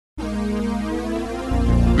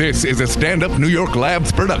This is a Stand Up New York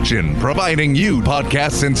Labs production, providing you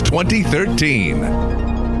podcasts since 2013.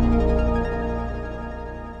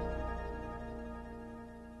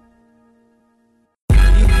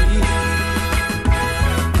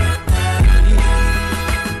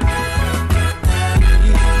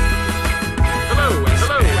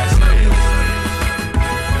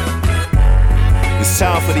 It's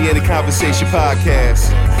time for the End of Conversation podcast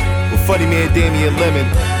with funny man Damian Lemon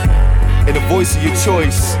and the voice of your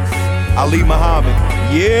choice, Ali Muhammad.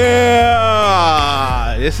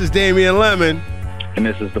 Yeah, this is Damian Lemon. And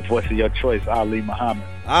this is the voice of your choice, Ali Muhammad.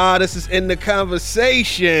 This is In the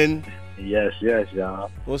Conversation. Yes,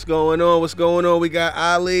 y'all. What's going on? We got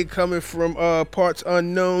Ali coming from Parts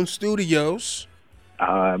Unknown Studios.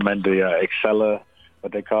 I'm in the Excella,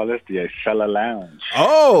 what they call this, the Excella Lounge.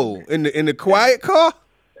 Oh, in the quiet car?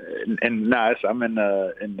 And I'm in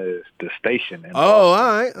the station. All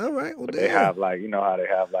right. Well, they have you know how they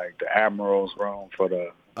have the Admiral's room for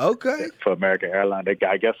American Airlines.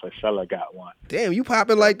 I guess Excella got one. Damn, you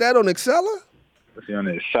popping like that on Excella? It's in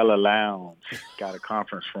the Excella Lounge. Got a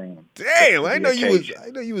conference room. Damn, I know you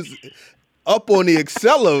was up on the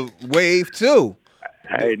Excella wave too.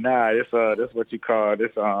 Hey, this what you call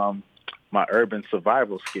this my urban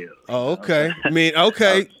survival skills. Oh, okay. Meaning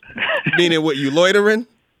what, you loitering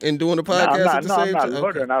and doing the podcast at the same time? I'm not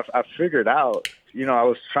loitering. Okay. I figured out, I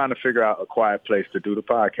was trying to figure out a quiet place to do the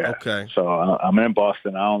podcast. Okay. So I'm in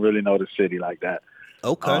Boston. I don't really know the city like that.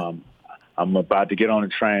 Okay. I'm about to get on the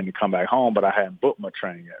train to come back home, but I hadn't booked my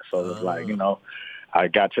train yet. So it was I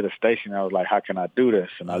got to the station. I was like, how can I do this?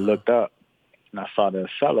 And I looked up and I saw the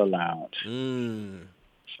Excella Lounge.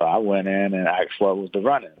 So I went in and asked what was the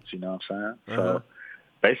run-ins, you know what I'm saying? So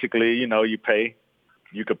basically,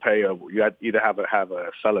 you could pay you either have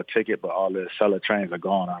a seller ticket, but all the seller trains are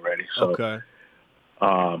gone already. So,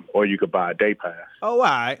 or you could buy a day pass. Oh, all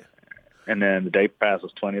right. And then the day pass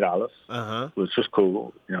was $20, which was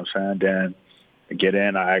cool, you know what I'm saying? Then to get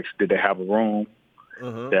in, I asked, did they have a room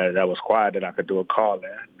that was quiet that I could do a call in?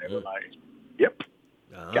 And they were like, yep,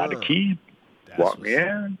 got the key, walked me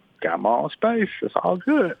in. Got my own space. It's all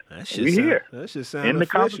good. We here. That should sound in the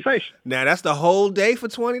conversation. Now, that's the whole day for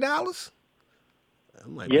 $20?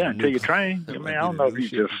 Yeah, until you train. I don't know if you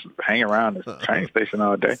just hang around the train station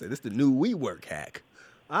all day. This is the new WeWork hack.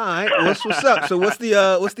 All right, what's up? So what's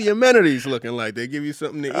the amenities looking like? They give you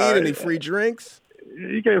something to eat, any free drinks?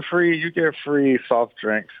 You get free soft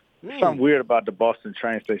drinks. Something weird about the Boston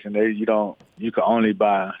train station. You can only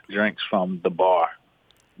buy drinks from the bar.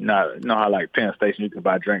 Know how Penn Station you can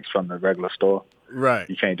buy drinks from the regular store. Right.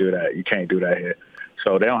 You can't do that. You can't do that here.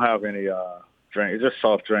 So they don't have any drinks. It's just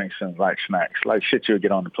soft drinks and snacks, shit you'll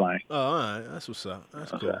get on the plane. Oh, all right. That's what's up. That's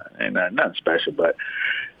cool. Ain't nothing special, but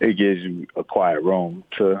it gives you a quiet room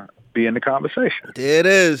to be in the conversation. There it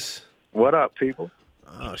is. What up, people?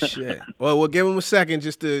 Oh shit. Well, we'll give them a second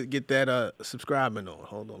just to get that subscribing on.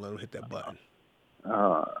 Hold on, let them hit that button.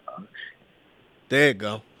 There you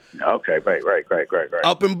go. Okay, great.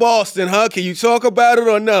 Up in Boston, huh? Can you talk about it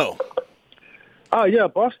or no? Oh, yeah,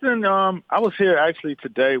 Boston. I was here actually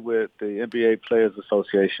today with the NBA Players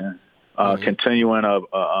Association, continuing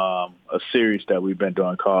a series that we've been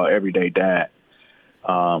doing called Everyday Dad.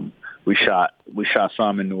 We shot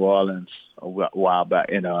some in New Orleans a while back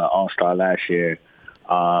in All-Star last year.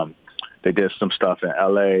 They did some stuff in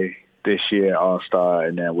L.A. this year, All-Star,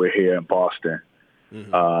 and then we're here in Boston.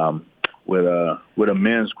 With a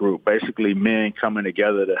men's group, basically men coming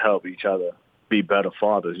together to help each other be better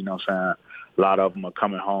fathers. You know what I'm saying? A lot of them are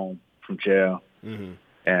coming home from jail.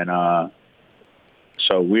 And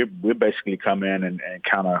so we're basically come in and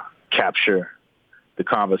kind of capture the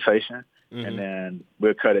conversation. And then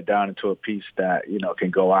we'll cut it down into a piece that,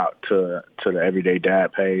 can go out to the Everyday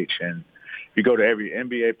Dad page. And if you go to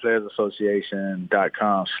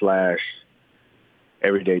NBAPlayersAssociation.com/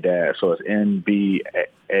 Everyday Dad. So it's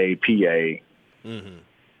NBAPA.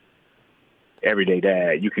 Everyday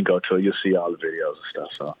Dad. You can go to it. You'll see all the videos and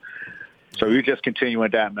stuff. So we're just continuing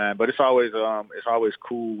that, man. But it's always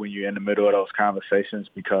cool when you're in the middle of those conversations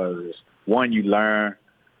because one, you learn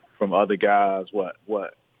from other guys what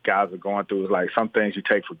guys are going through. It's some things you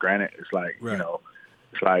take for granted. It's I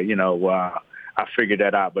figured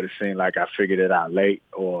that out, but it seemed like I figured it out late,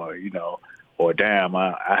 or damn,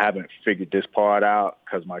 I haven't figured this part out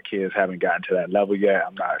because my kids haven't gotten to that level yet.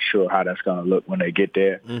 I'm not sure how that's going to look when they get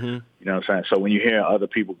there. You know what I'm saying? So when you hear other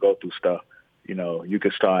people go through stuff, you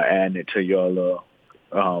can start adding it to your little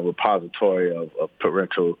repository of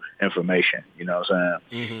parental information. You know what I'm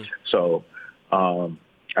saying? So I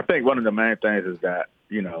think one of the main things is that,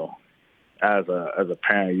 as a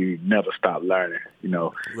parent, you never stop learning,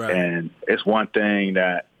 Right. And it's one thing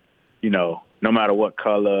that no matter what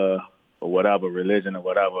color or whatever, religion or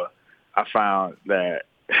whatever, I found that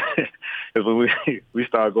when we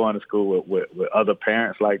started going to school with other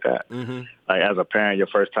parents like that, like as a parent, your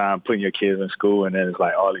first time putting your kids in school, and then it's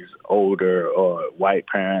like all these older or white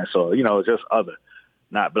parents or, just other,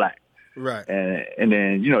 not black. Right. And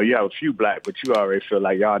then, you have a few black, but you already feel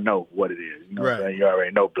like y'all know what it is. You know what I'm saying? You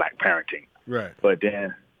already know black parenting. Right. But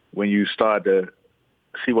then when you start to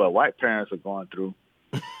see what white parents are going through,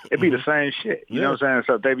 it be the same shit. You know what I'm saying?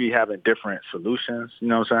 So they be having different solutions, you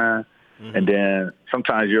know what I'm saying? And then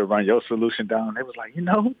sometimes you'll run your solution down. They was like,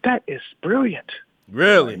 that is brilliant.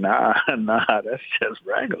 Really? Like, nah, that's just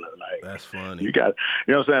regular. Like, that's funny. You got,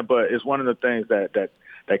 you know what I'm saying? But it's one of the things that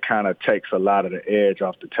kind of takes a lot of the edge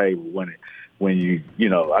off the table when you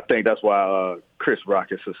I think that's why Chris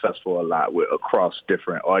Rock is successful a lot across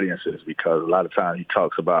different audiences, because a lot of times he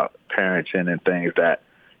talks about parenting and things that,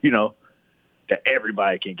 that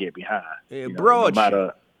everybody can get behind. Yeah,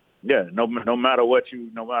 no matter what,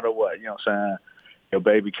 you know what I'm saying? Your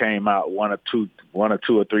baby came out one or two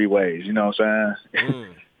or three ways, you know what I'm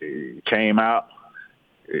saying? It came out,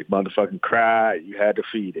 it motherfucking cried, you had to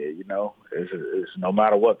feed it, It's no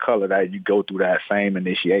matter what color that you go through that same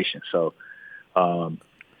initiation. So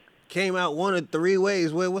came out one of three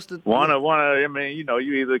ways. What's the one? I mean, you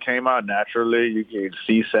either came out naturally, you get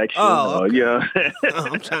C-section, or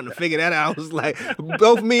I'm trying to figure that out. I was like,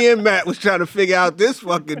 both me and Matt was trying to figure out this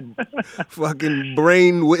fucking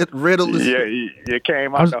brain riddle. Yeah, you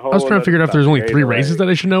came out. I was trying to figure out if there's only three races that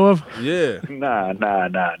I should know of. Yeah. Nah.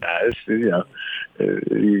 It's,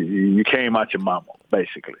 you came out your mama,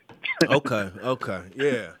 basically. Okay.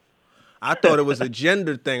 Yeah. I thought it was a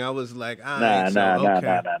gender thing. I was like, nah. All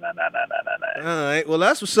right. Well,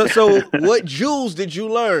 that's what's up. So what jewels did you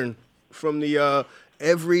learn from the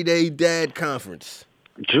Everyday Dad Conference?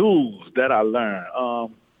 Jewels that I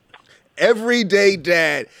learned. Everyday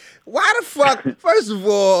Dad. Why the fuck? First of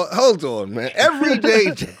all, hold on, man.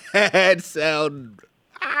 Everyday Dad sound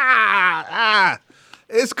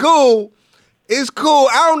it's cool. It's cool.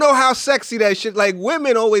 I don't know how sexy that shit. Like,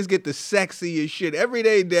 women always get the sexiest shit.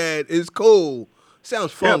 Everyday Dad is cool.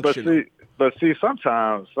 Sounds functional. Yeah, but see,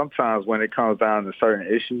 sometimes when it comes down to certain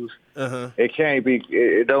issues, it can't be.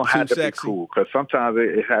 It don't have to be cool, because sometimes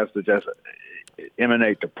it has to just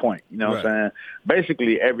emanate the point. You know what I'm saying?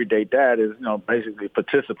 Basically, Everyday Dad is basically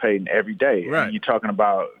participating every day. Right. And you're talking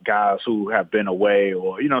about guys who have been away,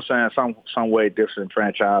 or what I'm saying, some way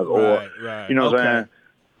disenfranchised, or you know what I'm saying.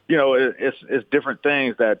 It's different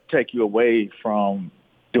things that take you away from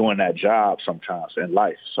doing that job sometimes in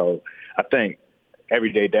life. So I think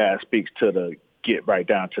Everyday Dad speaks to the get right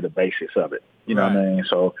down to the basics of it. You know what I mean?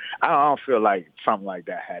 So I don't feel like something like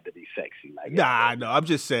that had to be sexy. Like, nah, no, I'm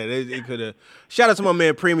just saying it could have. Shout out to my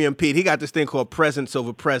man Premium Pete. He got this thing called Presence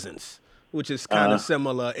Over Presence, which is kind of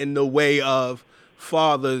similar in the way of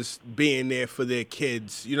fathers being there for their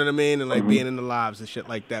kids, you know what I mean, and like being in the lives and shit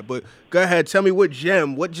like that. But go ahead, tell me what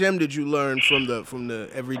gem did you learn from the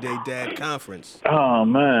Everyday Dad Conference? Oh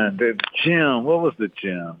man, the gem. What was the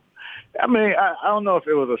gem? I mean, I don't know if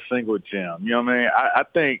it was a single gem. You know what I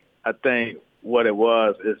mean? I think what it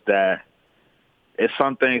was is that it's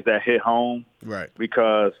some things that hit home, right?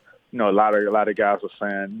 Because a lot of guys were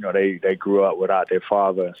saying they grew up without their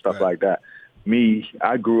father and stuff like that. Me,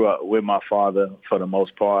 I grew up with my father for the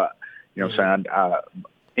most part. You know what I'm saying? I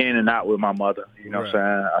in and out with my mother. You know what I'm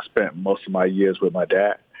saying? I spent most of my years with my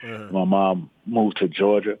dad. My mom moved to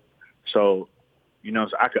Georgia. So, so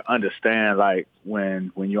I could understand, like,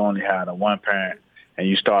 when you only had a one parent and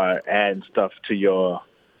you start adding stuff to your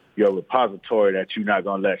repository that you're not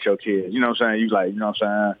going to let your kids, you know what I'm saying? You like, you know what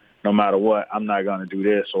I'm saying? No matter what, I'm not going to do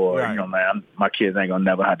this, or, man, my kids ain't going to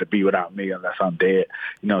never have to be without me unless I'm dead,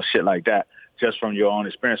 shit like that. Just from your own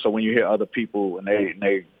experience. So when you hear other people and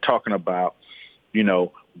they talking about,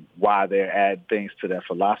 why they're adding things to their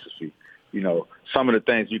philosophy, some of the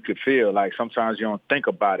things you could feel like sometimes you don't think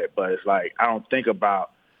about it, but it's like, I don't think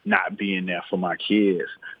about not being there for my kids.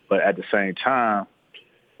 But at the same time,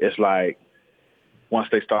 it's like once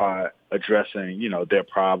they start addressing, their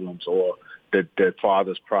problems or their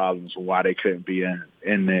father's problems, or why they couldn't be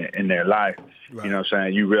in their life, you know what I'm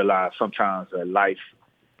saying? You realize sometimes that life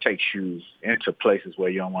takes you into places where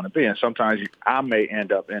you don't want to be. And sometimes I may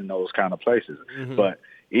end up in those kind of places. But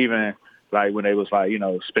even like when they was like,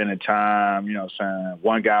 spending time, you know what I'm saying?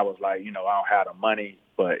 One guy was like, I don't have the money,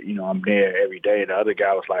 but, I'm there every day. The other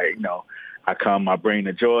guy was like, I bring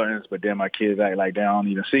the Jordans, but then my kids act like they don't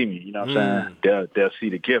even see me. You know what I'm saying? They'll see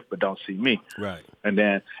the gift, but don't see me. Right. And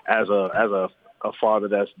then as a a father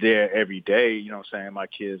that's there every day, you know what I'm saying, in my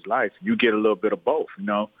kid's life, you get a little bit of both, you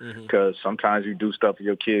know, because sometimes you do stuff for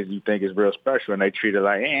your kids you think is real special, and they treat it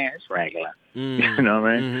like, it's regular, you know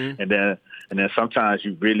what I mean? And then sometimes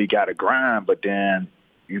you really got to grind, but then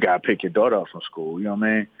you got to pick your daughter up from school, you know what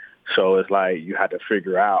I mean? So it's like you have to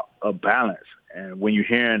figure out a balance. And when you're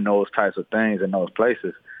hearing those types of things in those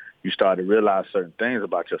places, you start to realize certain things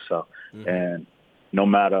about yourself. And no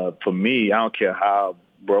matter, for me, I don't care how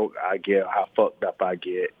broke I get, how fucked up I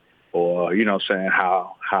get, or, you know what I'm saying,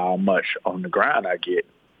 how much on the ground I get,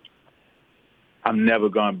 I'm never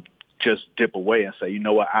going to just dip away and say, you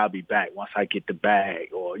know what, I'll be back once I get the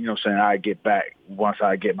bag, or, you know what I'm saying, I get back once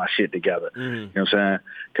I get my shit together. You know what I'm saying?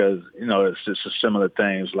 Because, you know, it's just similar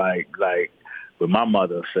things like what my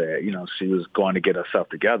mother said, you know, she was going to get herself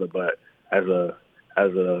together, but as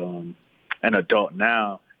an adult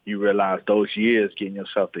now, you realize those years getting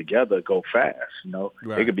yourself together go fast, you know.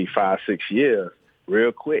 It could be 5-6 years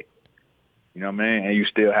real quick, you know what I mean? And you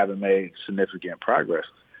still haven't made significant progress.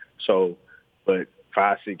 So, but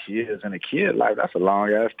 5-6 years in a kid life, that's a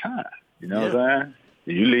long ass time, you know what I'm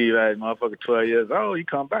saying? You leave as motherfucker 12 years old, you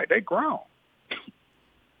come back, they grown.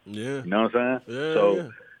 You know what I'm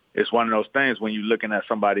saying? It's one of those things when you're looking at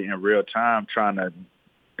somebody in real time trying to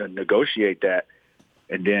negotiate that,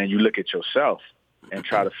 and then you look at yourself and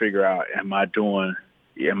try to figure out, am I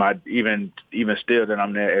even still that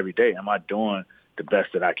I'm there every day, am I doing the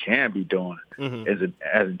best that I can be doing as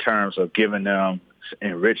in terms of giving them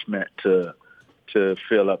enrichment to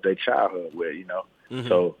fill up their childhood with, you know?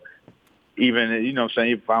 So even, you know what I'm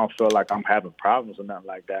saying, if I don't feel like I'm having problems or nothing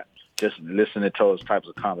like that, just listening to those types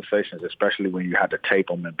of conversations, especially when you have to tape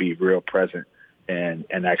them and be real present and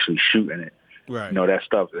actually shooting it. You know, that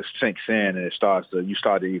stuff, it sinks in and you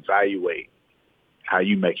start to evaluate how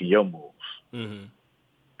you making your moves.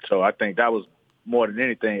 So I think that was more than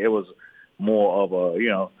anything, it was more of a, you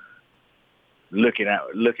know, looking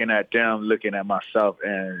at them, looking at myself,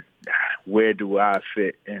 and where do I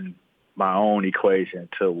fit in my own equation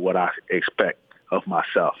to what I expect of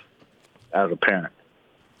myself as a parent.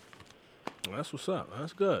 Well, that's what's up.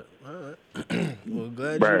 That's good. All right. Well,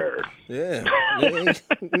 glad Bird. Yeah.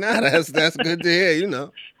 Nah, that's good to hear, you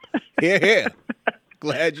know. Yeah.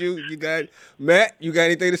 Glad you got Matt, you got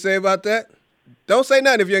anything to say about that? Don't say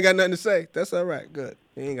nothing if you ain't got nothing to say. That's all right. Good.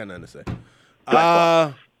 He ain't got nothing to say.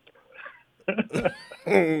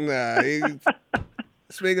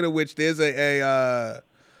 Speaking of which, there's a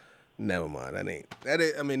never mind. I mean,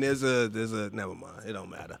 there's a never mind. It don't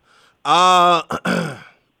matter.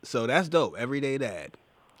 So that's dope. Everyday dad.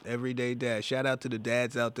 Everyday dad. Shout out to the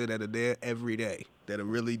dads out there that are there every day, that are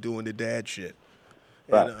really doing the dad shit.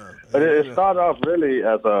 Right. And, but it started off really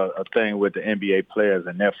as a thing with the NBA players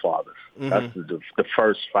and their fathers. That's the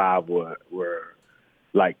first 5 were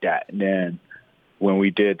like that. And then when we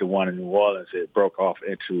did the one in New Orleans, it broke off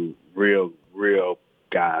into real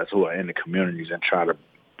guys who are in the communities and try to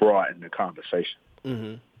broaden the conversation.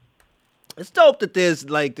 Mm-hmm. It's dope that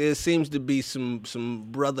there seems to be some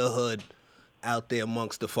brotherhood out there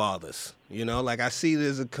amongst the fathers. You know, like I see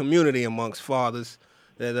there's a community amongst fathers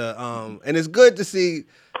that and it's good to see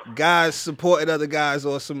guys supporting other guys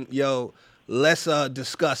or let's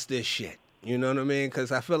discuss this shit. You know what I mean?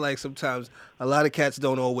 Because I feel like sometimes a lot of cats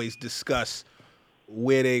don't always discuss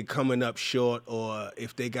where they coming up short or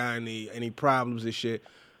if they got any problems and shit.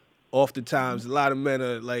 Oftentimes, a lot of men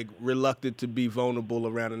are like reluctant to be vulnerable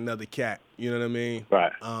around another cat. You know what I mean?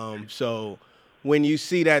 Right. So when you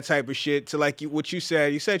see that type of shit, to like what you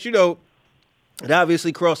said, you know, it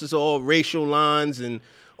obviously crosses all racial lines and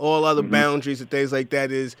all other boundaries and things like that.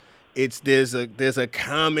 There's a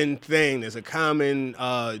common thing, there's a common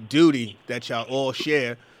duty that y'all all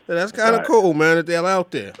share. So that's kind of cool, man, that they're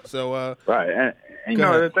out there. So right. And you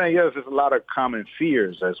know, the thing is, there's a lot of common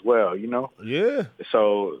fears as well, you know? Yeah.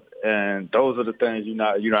 So, and those are the things you're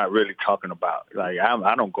not really talking about. Like,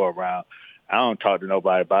 I don't go around, I don't talk to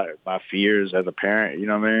nobody about my fears as a parent, you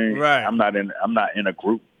know what I mean? Right. I'm not in a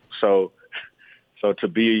group. So to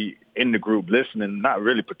be in the group listening, not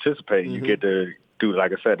really participating, you get to do,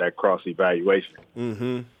 like I said, that cross-evaluation.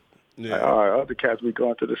 Mm-hmm. Yeah. Like, all right, other cats, we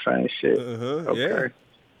going through the same shit. Okay. Yeah.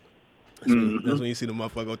 That's when you see the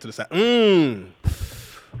motherfucker go to the side.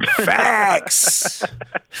 Facts.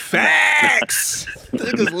 Facts.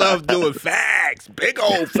 Niggas love doing facts. Big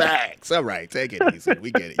old facts. All right, take it easy.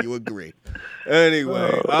 We get it. You agree.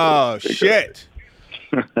 Anyway, shit.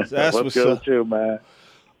 So that's what's good up. with you, man?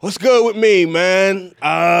 What's good with me, man?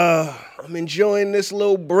 I'm enjoying this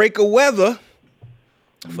little break of weather.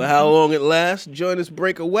 For how long it lasts. Enjoying this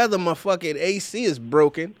break of weather. My fucking AC is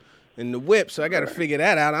broken. and the whip. So I got to figure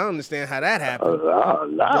that out. I don't understand how that happened.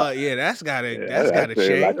 But yeah, that's gotta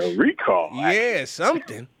change. Like a recall. Yeah,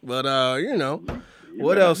 something. But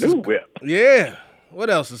what else? else? Whip. Yeah. What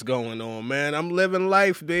else is going on, man? I'm living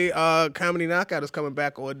life. Comedy Knockout is coming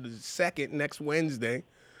back on the 2nd next Wednesday.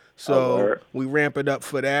 So we ramp it up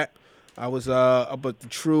for that. I was up at the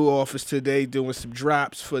True office today doing some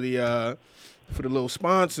drops for the little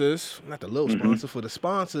sponsors. Not the little sponsors, for the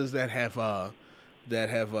sponsors that have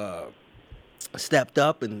stepped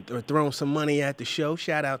up and or thrown some money at the show.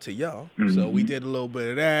 Shout out to y'all. So we did a little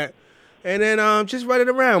bit of that. And then just running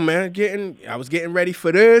around, man. I was getting ready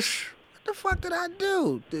for this. What the fuck did I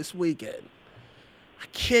do this weekend? I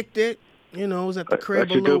kicked it. I was at the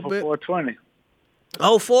crib a little bit. 420.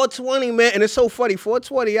 Oh, 420, man. And it's so funny.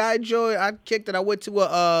 420, I kicked it. I went to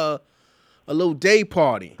a little day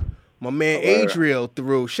party. My man Adriel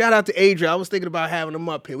threw. Shout out to Adriel. I was thinking about having him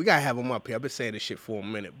up here. We got to have him up here. I've been saying this shit for a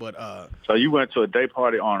minute. But So you went to a day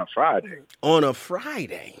party on a Friday? On a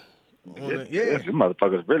Friday. These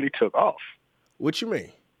motherfuckers really took off. What you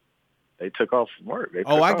mean? They took off from work.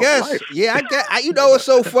 I guess. Life. Yeah, I guess. It's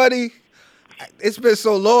so funny. It's been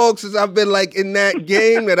so long since I've been like in that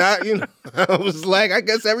game that I was like, I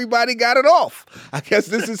guess everybody got it off. I guess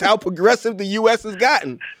this is how progressive the U.S. has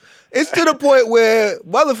gotten. It's to the point where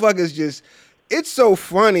motherfuckers just. It's so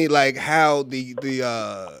funny, like how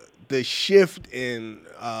the shift in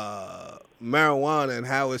marijuana and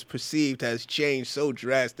how it's perceived has changed so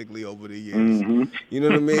drastically over the years. You know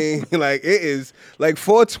what I mean? Like it is like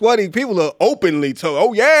 420. People are openly told,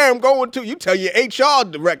 "Oh yeah, I'm going to." You tell your HR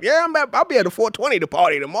director, "Yeah, I'll be at the 420 to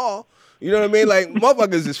party tomorrow." You know what I mean? Like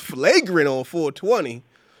motherfuckers is flagrant on 420.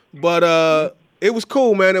 But it was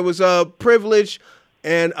cool, man. It was Privilege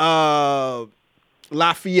and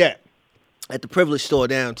Lafayette. At the Privilege store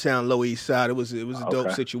downtown, Lower East Side. It was a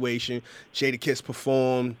dope situation. Jadakiss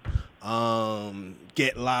performed.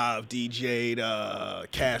 Get Live DJ'd,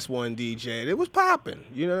 Cast One DJ'd. It was popping.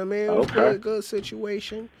 You know what I mean? It was a good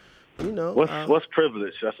situation. What's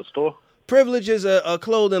Privilege? That's a store? Privilege is a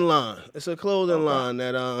clothing line. It's a clothing line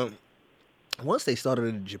that once they started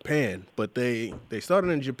in Japan, but they started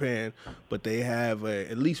in Japan, but they have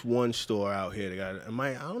at least one store out here. They got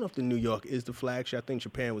I don't know if the New York is the flagship. I think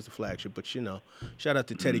Japan was the flagship, but shout out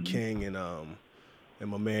to Teddy King and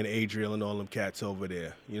my man Adriel and all them cats over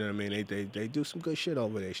there. You know what I mean? They do some good shit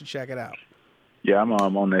over there. You should check it out. Yeah, I'm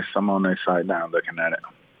on their site now looking at it.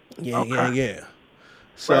 Yeah.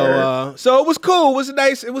 So it was cool.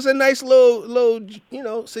 It was a nice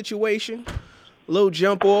little situation. Little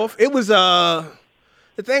jump off. It was the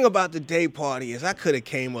thing about the day party is I could have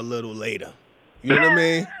came a little later. You know what I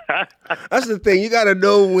mean? That's the thing. You gotta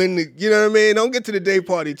know when you know what I mean? Don't get to the day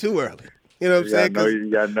party too early. You know what I'm saying?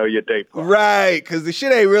 You gotta know your day party. Right, because the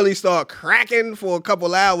shit ain't really start cracking for a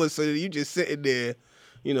couple hours, so you just sitting there,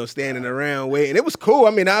 standing around waiting. It was cool.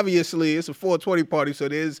 I mean, obviously it's a 420 party, so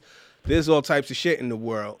there's all types of shit in the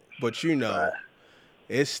world. But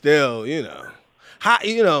it's still, how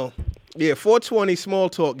 420 small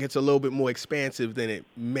talk gets a little bit more expansive than it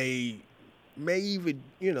may even,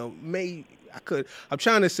 I'm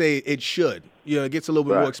trying to say it should. It gets a little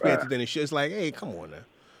bit more expansive than it should. It's like, hey, come on now.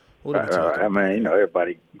 What are we talking about? I mean,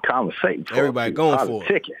 everybody conversating. Everybody going for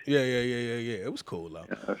it. Yeah. It was cool, though.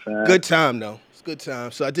 Good time, though. It's a good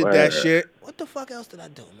time. So I did that shit. What the fuck else did I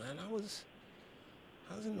do, man? I was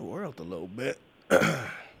in the world a little bit.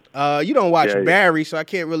 You don't watch Barry, so I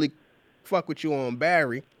can't really fuck with you on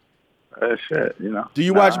Barry. Shit, Do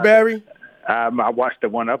you watch Barry? I watched the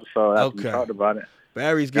one episode after we talked about it.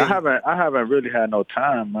 Barry's getting. I haven't really had no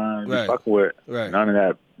time, man. Right. Fuck with none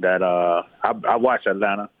of that. I watch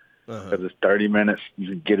Atlanta because it's 30 minutes. You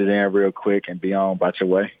can get it in real quick and be on about your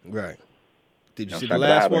way. Right. Did you see the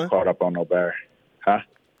last one? I haven't caught up on no Barry. Huh?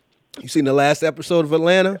 You seen the last episode of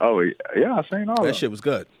Atlanta? Oh yeah, I seen all. That shit was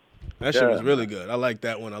good. That shit was really good. I like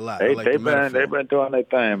that one a lot. They've been doing their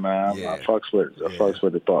thing, man. Yeah. I fucks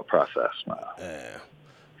with the thought process, man. Yeah.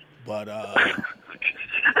 But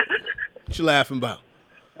what you laughing about?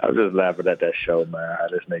 I was just laughing at that show, man. How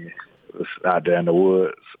this nigga was out there in the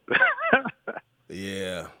woods.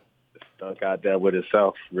 Yeah. Stuck out there with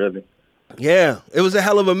himself, really. Yeah. It was a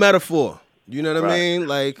hell of a metaphor. You know what I mean?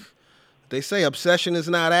 Like, they say obsession is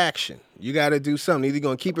not action. You got to do something. Either you're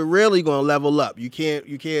going to keep it real or you're going to level up. You can't,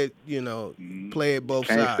 play it both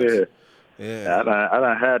sides. Yeah. I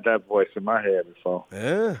done had that voice in my head before.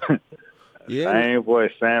 Yeah. Yeah. Same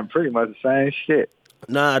voice, saying pretty much the same shit.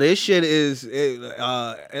 Nah, this shit is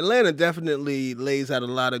Atlanta definitely lays out a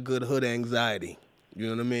lot of good hood anxiety. You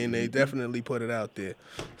know what I mean? They definitely put it out there.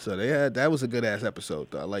 So that was a good ass episode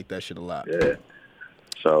though. I like that shit a lot. Yeah.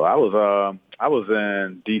 So I was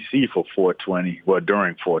in D.C. for 420. Well,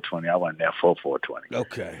 during 420, I wasn't there for 420.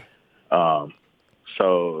 Okay.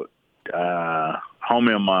 So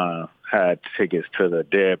homie of mine had tickets to the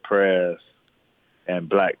Dead Prez and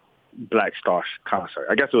Black Star concert.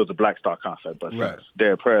 I guess it was a Black Star concert, but right.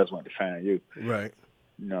 Dead Prez went to Fan U. Right.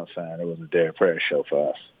 You know what I'm saying? It was a Dead Prez show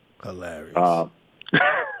for us. Hilarious.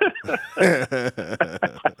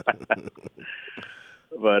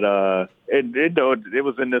 But it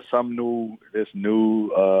was in this new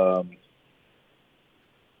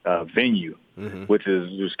venue, which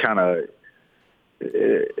is kind of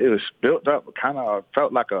it was built up, kind of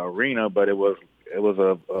felt like an arena, but it was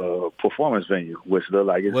a performance venue, which looked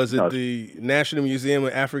like it was it the National Museum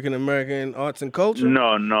of African American Arts and Culture?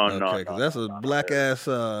 No. Because that's a black ass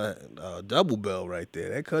double bell right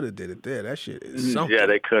there. They could have did it there. That shit is something. Yeah,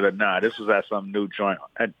 they could have. Nah, this was at some new joint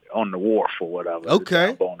on the wharf or whatever.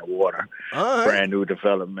 Okay, on the water. All right. Brand new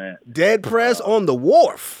development. Dead Prez on the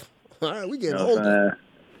wharf. All right, we getting older.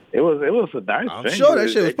 It was a nice I'm venue. sure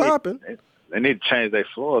that shit was popping. They need to change their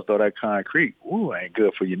floors, though. That concrete, ain't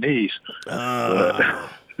good for your knees. Damn.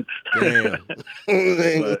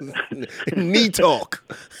 Knee talk.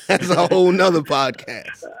 That's a whole nother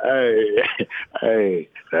podcast. Hey,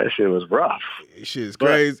 that shit was rough. Shit is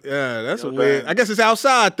crazy. Yeah, that's weird. I guess it's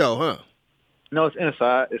outside though, huh? No, it's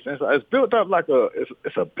inside. It's inside. It's built up like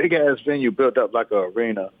it's a big ass venue built up like an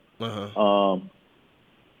arena. But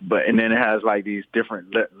and then it has like these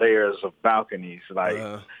different layers of balconies, like.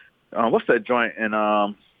 What's that joint in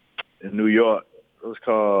New York? It was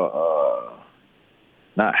called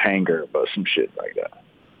not Hangar, but some shit like that.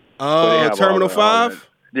 Terminal 5?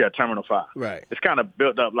 Yeah, Terminal 5. Right. It's kind of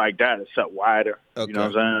built up like that, except wider. Okay. You know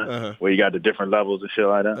what I'm saying? Where you got the different levels and shit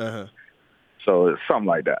like that. So it's something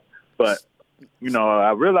like that. But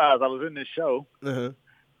I realized I was in this show, and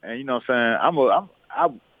you know what I'm saying?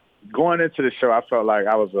 I'm going into the show. I felt like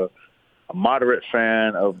I was a moderate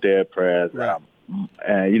fan of Dead Prez. Right.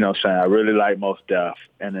 And you know what I'm saying, I really like Mos Def,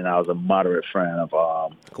 and then I was a moderate fan of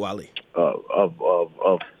Kweli.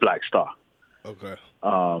 Of Black Star. Okay.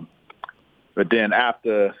 But then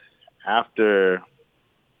after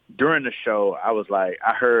during the show, I was like,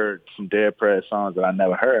 I heard some Dead Prez songs that I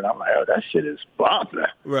never heard. I'm like, oh, that shit is bumping.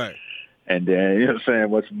 Right. And then, you know what I'm saying,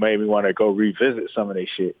 which made me want to go revisit some of this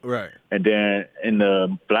shit. Right. And then in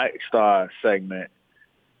the Black Star segment,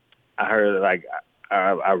 I heard like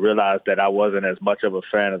I realized that I wasn't as much of a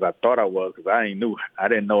fan as I thought I was because I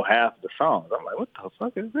didn't know half the songs. I'm like, what the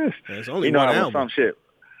fuck is this? It's only one album. Some shit,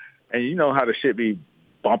 and you know how the shit be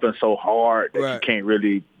bumping so hard that you can't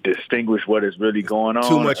really distinguish what is really going on.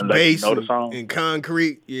 Too much bass and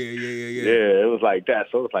concrete. Yeah. Yeah, it was like that.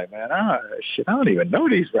 So it was like, man, I don't even know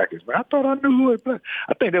these records, man. I thought I knew who it was.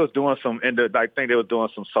 I think they was doing some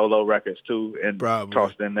solo records too, and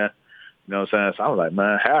tossed in there. You know what I'm saying? So I was like,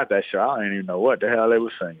 man, half that show, I didn't even know what the hell they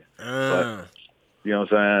were singing. But, you know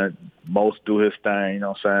what I'm saying? Mos do his thing, you know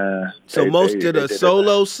what I'm saying? So Mos did a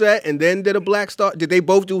solo set and then did a Black Star? Did they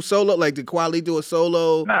both do solo? Like, did Kweli do a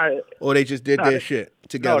solo? Nah. Or they just did their shit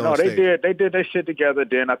together on stage? They did their shit together.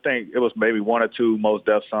 Then I think it was maybe one or two Mos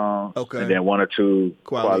Def songs. Okay. And then one or two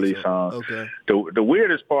Kweli songs. Okay. The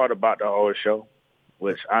weirdest part about the whole show,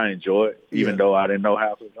 which I enjoyed, even though I didn't know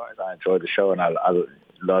half of the joints, I enjoyed the show, and I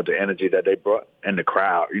loved the energy that they brought. And the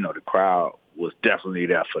crowd, the crowd was definitely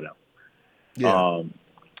there for them. Yeah.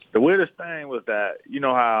 The weirdest thing was that, you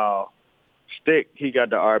know how Stick, he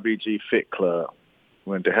got the RBG Fit Club,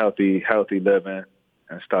 went to healthy living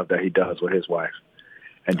and stuff that he does with his wife.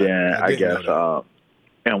 And then I guess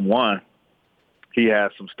M1, he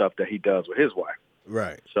has some stuff that he does with his wife.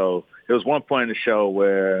 Right. So there was one point in the show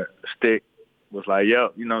where Stick was like,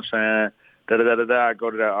 yo, you know what I'm saying? I go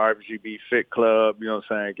to that RBG Fit Club, you know what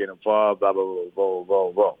I'm saying, get involved, blah, blah, blah,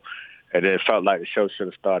 blah, blah. And then it felt like the show should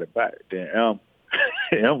have started back. Then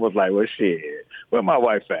M was like, well, shit, where my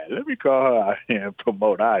wife at? Let me call her out here and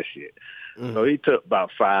promote our shit. Mm-hmm. So he took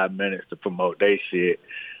about 5 minutes to promote their shit.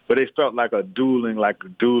 But it felt like a dueling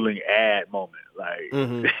ad moment. Like,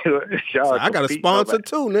 y'all I got a sponsor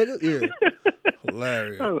too, nigga. Yeah.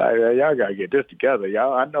 Hilarious. I was like, y'all got to get this together.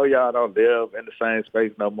 Y'all, I know y'all don't live in the same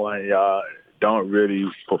space no more, and y'all don't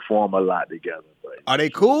really perform a lot together. But are they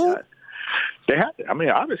cool? They have to. I mean,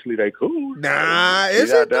 obviously they cool. Nah,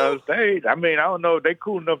 is it though? Stage. I mean, I don't know. They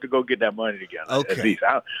cool enough to go get that money together. Okay. At least.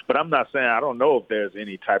 But I'm not saying I don't know if there's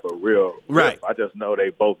any type of real. Right. I just know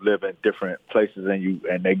they both live in different places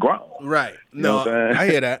and they grown. Right. You know what I'm saying? I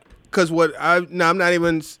hear that. Because I'm not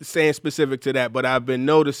even saying specific to that, but I've been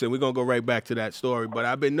noticing. We're gonna go right back to that story. But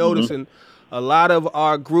I've been noticing a lot of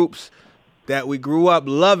our groups that we grew up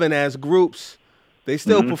loving as groups They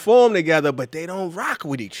still perform together, but they don't rock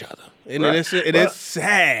with each other. And it is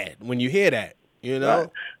sad when you hear that, you know? Right.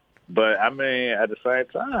 But, I mean, at the same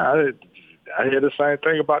time, I hear the same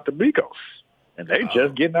thing about the Migos. And they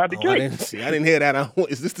just getting out the gate. I didn't hear that.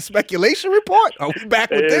 Is this the speculation report? Are we back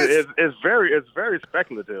with this? It's very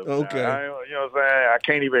speculative. Okay. You know what I'm saying? I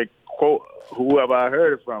can't even quote whoever I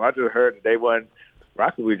heard it from. I just heard that they wasn't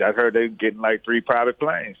rocking with. I heard they getting like 3 private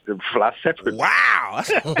planes to fly separately. Wow,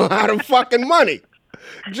 that's a lot of fucking money.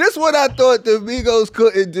 Just when I thought the Migos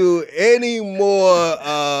couldn't do any more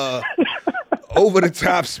over the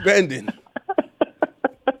top spending.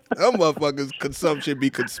 Them motherfuckers' consumption be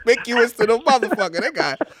conspicuous to the motherfucker. They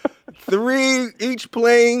got 3 each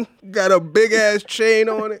plane, got a big ass chain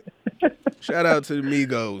on it. Shout out to the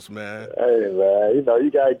Migos, man. Hey, man, you know,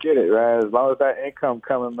 you gotta get it, man. As long as that income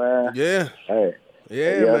coming, man. Yeah. Hey.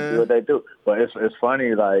 Yeah, man. man. Do what they do. But it's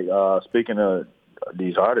funny, like, speaking of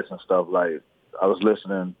these artists and stuff, like, I was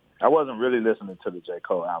listening. I wasn't really listening to the J.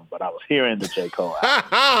 Cole album, but I was hearing the J. Cole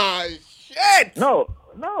album. Shit! No,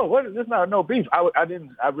 it's not no beef. I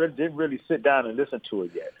didn't really sit down and listen to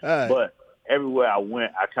it yet. Right. But everywhere I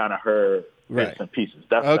went, I kind of heard bits and pieces.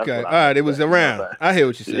 That's okay, what all right. It was around. You know I hear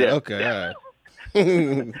what you said. Yeah. Okay, all right.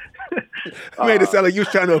 I made it sound like you was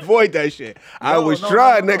trying to avoid that shit. I was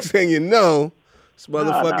trying. Next thing you know, this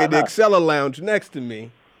motherfucker the Excella Lounge next to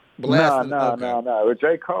me. Blasting. No. With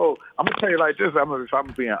J. Cole, I'm gonna tell you like this. If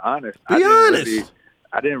I'm being honest, I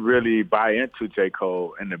didn't really buy into J.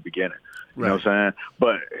 Cole in the beginning. You know what I'm saying?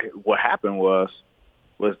 But what happened was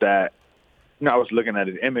that, you know, I was looking at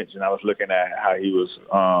his image and I was looking at how he was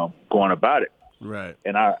going about it. Right.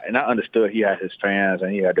 And I understood he had his fans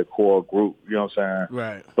and he had the core group. You know what I'm saying?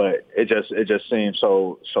 Right. But it just seemed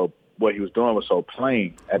so. What he was doing was so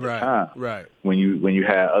plain at the time. Right. When you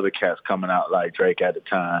had other cats coming out like Drake at the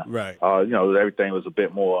time. Right. You know, everything was a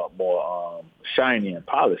bit more shiny and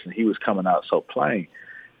polished, and he was coming out so plain.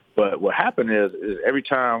 But what happened is every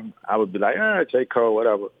time I would be like, J. Cole,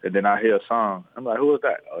 whatever, and then I hear a song, I'm like, who is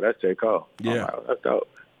that? Oh, that's J. Cole. Yeah. I'm like, oh, that's dope.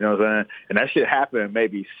 You know what I'm saying? And that shit happened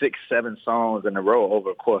maybe 6-7 songs in a row over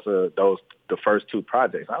the course of the first 2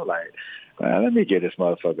 projects. I was like, man, let me give this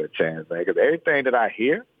motherfucker a chance, man, because everything that I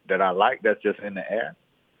hear that I like that's just in the air,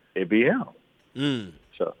 it be him.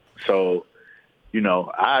 So, you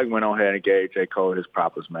know, I went on ahead and gave J. Cole his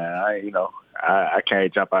propers, man. I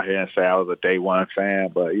can't jump out here and say I was a day one fan,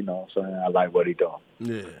 but you know what I'm saying, I like what he doing.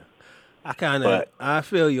 Yeah. I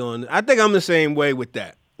feel you on I think I'm the same way with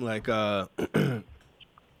that. Like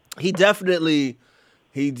he definitely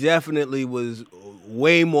was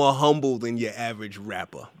way more humble than your average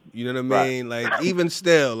rapper. You know what I mean? Like even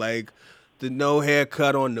still, like the no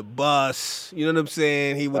haircut on the bus. You know what I'm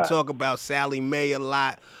saying? He would talk about Sally Mae a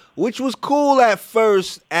lot, which was cool at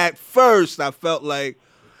first. At first, I felt like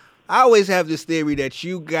I always have this theory that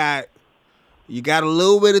you got a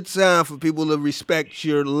little bit of time for people to respect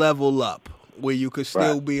your level up, where you could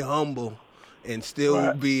still be humble and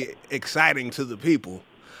still be exciting to the people.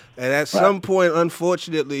 And at some point,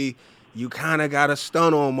 unfortunately, you kind of got to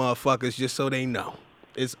stun on motherfuckers just so they know.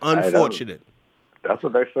 It's unfortunate. That's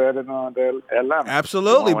what they said in Atlanta.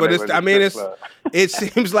 Absolutely, but it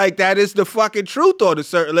seems like that is the fucking truth, or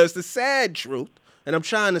it's the sad truth. And I'm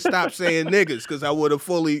trying to stop saying niggas because I would have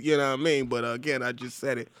fully, you know what I mean. But again, I just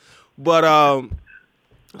said it. But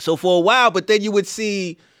so for a while, but then you would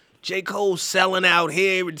see J. Cole selling out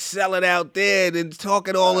here and selling out there and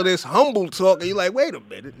talking all of this humble talk. And you're like, wait a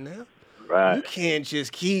minute now. Right. You can't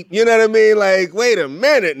just keep, you know what I mean? Like, wait a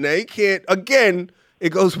minute now. You can't, again,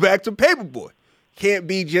 it goes back to Paperboy. Can't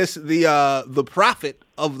be just the prophet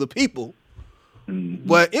of the people. Mm-hmm.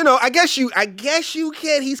 But, you know, I guess you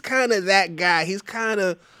can. He's kind of that guy. He's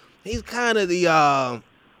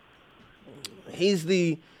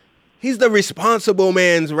the responsible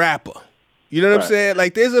man's rapper. You know what I'm saying?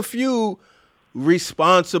 Like, there's a few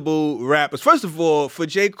responsible rappers. First of all, for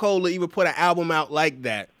J. Cole to even put an album out like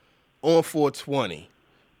that on 420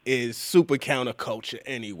 is super counterculture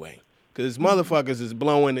anyway. Because motherfuckers is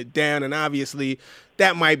blowing it down, and obviously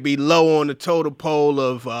that might be low on the totem pole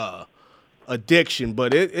of addiction,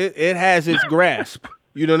 but it has its grasp.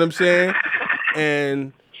 You know what I'm saying?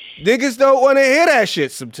 And niggas don't want to hear that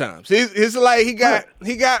shit sometimes. It's like he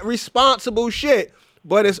got responsible shit,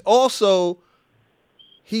 but it's also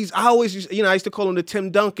he's always, you know, I used to call him the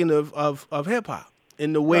Tim Duncan of hip hop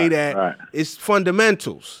in the way that it's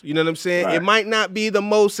fundamentals. You know what I'm saying? Right. It might not be the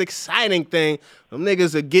most exciting thing. Them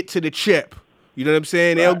niggas will get to the chip. You know what I'm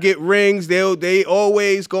saying? They'll get rings. They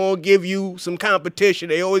always gonna give you some competition.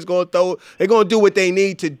 They always they're gonna do what they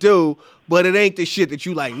need to do, but it ain't the shit that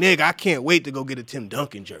you like, nigga, I can't wait to go get a Tim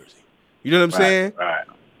Duncan jersey. You know what I'm saying? Right.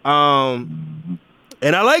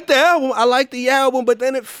 And I like the album. But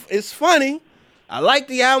then it's funny. I like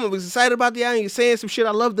the album. I was excited about the album. You're saying some shit.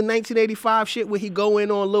 I love the 1985 shit where he go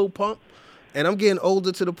in on Lil Pump. And I'm getting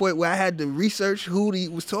older to the point where I had to research who he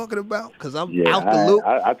was talking about because I'm out the loop.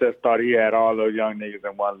 I just thought he had all those young niggas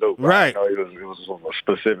in one loop. Right. I know it was a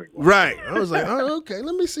specific one. Right. I was like, oh, okay,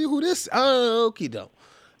 let me see who this. Oh, okie doke.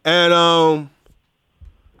 And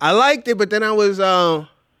I liked it, but then I was out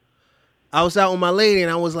with my lady,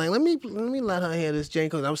 and I was like, let me let her hear this J.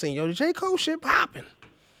 Cole. I was saying, yo, the J. Cole shit popping.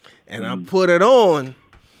 And I put it on,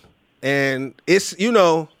 and it's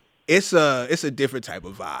a different type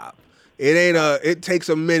of vibe. It takes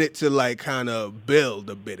a minute to like kind of build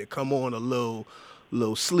a bit. It come on a little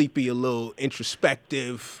sleepy, a little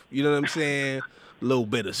introspective, you know what I'm saying? A little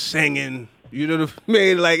bit of singing, you know what I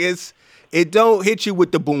mean? Like it don't hit you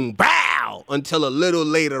with the boom bow until a little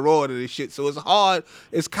later on in the shit. So it's hard.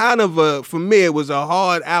 It's kind of for me, it was a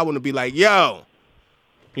hard album to be like, yo,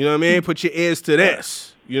 you know what I mean? Put your ears to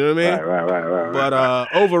this. You know what I mean? Right. But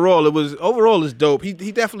overall it's dope.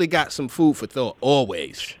 He definitely got some food for thought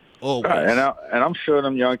always. Right, and I'm sure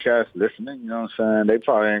them young cats listening, you know what I'm saying, they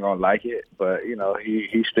probably ain't gonna like it, but you know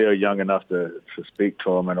he's still young enough to speak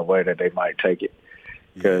to them in a way that they might take it,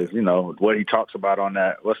 because you know what he talks about on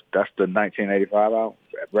that's the 1985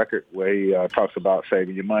 record where he talks about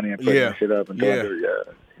saving your money and putting your shit up and doing it. Yeah,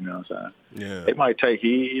 you know what I'm saying. Yeah, they might take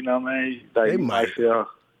heed, you know what I mean. They might feel,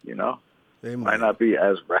 you know, they might not be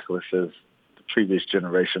as reckless as the previous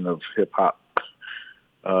generation of hip hop.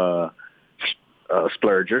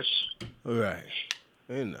 Splurgers. Right.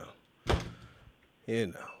 You know.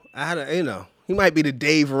 He might be the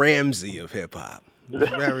Dave Ramsey of hip hop.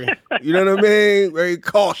 Very, you know what I mean? Very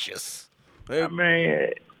cautious. I mean,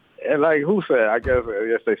 and like who said? I guess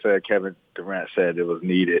they said Kevin Durant said it was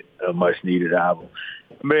needed, a much needed album.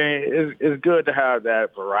 I mean, it's good to have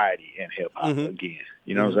that variety in hip hop again.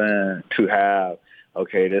 You know what I'm saying? To have,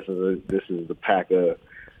 okay, this is the pack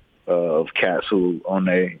of cats who on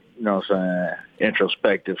they, you know what I'm saying,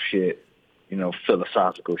 introspective shit, you know,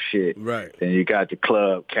 philosophical shit. Right. Then you got the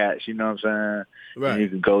club cats, you know what I'm saying? Right. And you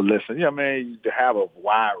can go listen. You know what I mean? To have a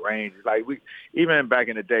wide range. Like even back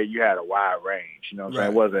in the day, you had a wide range. You know what I'm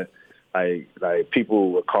saying? It wasn't like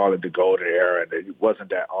people would call it the golden era. And it wasn't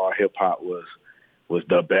that all hip hop was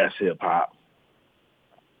the best hip hop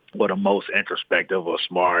or the most introspective or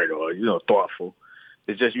smart or, you know, thoughtful.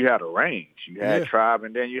 It's just you had a range. You had Tribe,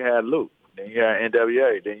 and then you had Luke. Then you had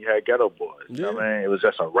NWA. Then you had Ghetto Boys. You know what I mean? It was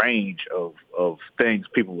just a range of things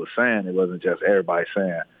people were saying. It wasn't just everybody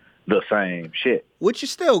saying the same shit. Which you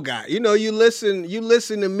still got. You know, you listen to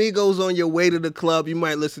Migos on your way to the club. You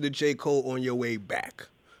might listen to J. Cole on your way back.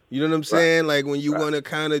 You know what I'm saying? Like when you want to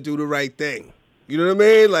kind of do the right thing. You know what I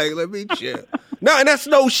mean? Like, let me chill. No, and that's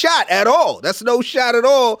no shot at all. That's no shot at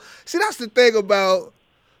all. See, that's the thing about...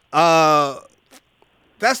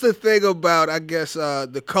 That's the thing about, I guess,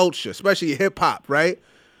 the culture, especially hip-hop, right?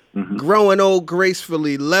 Mm-hmm. Growing old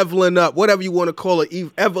gracefully, leveling up, whatever you want to call it,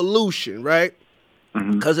 evolution, right?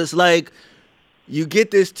 Because it's like you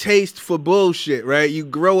get this taste for bullshit, right? You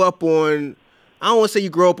grow up on, I don't want to say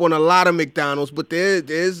you grow up on a lot of McDonald's, but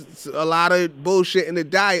there's a lot of bullshit in the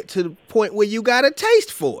diet to the point where you got a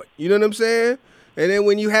taste for it. You know what I'm saying? And then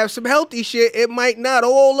when you have some healthy shit, it might not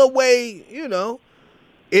all the way, you know.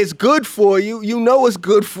 It's good for you. You know it's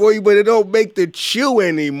good for you, but it don't make the chew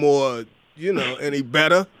anymore, you know, any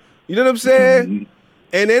better. You know what I'm saying?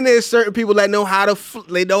 And then there's certain people that know how to,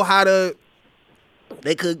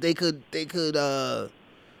 they could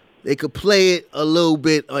play it a little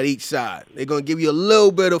bit on each side. They're going to give you a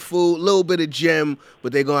little bit of food, a little bit of gem,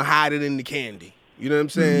 but they're going to hide it in the candy. You know what I'm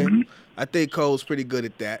saying? I think Cole's pretty good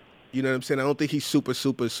at that. You know what I'm saying? I don't think he's super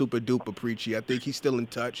duper preachy. I think he's still in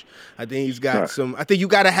touch. I think he's got some... I think you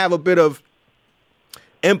got to have a bit of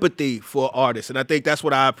empathy for artists. And I think that's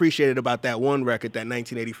what I appreciated about that one record, that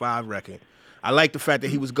 1985 record. I like the fact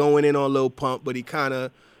that he was going in on Lil Pump, but he kind of,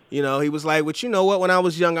 you know, he was like, well, you know what? When I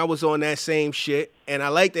was young, I was on that same shit. And I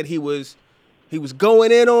like that he was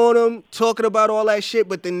going in on him, talking about all that shit,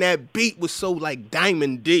 but then that beat was so like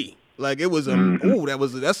Diamond D. Like it was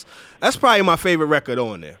that's probably my favorite record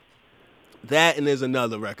on there. That, and there's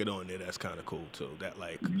another record on there that's kind of cool too. That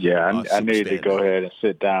like I need to go ahead and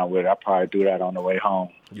sit down with it. I'll probably do that on the way home.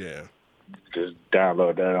 Yeah, just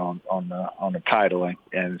download that on the title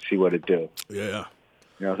and see what it do. Yeah,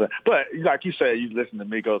 you know what I'm saying. But like you said, you listen to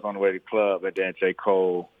Migos on the way to the club, and then J.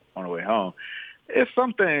 Cole on the way home. It's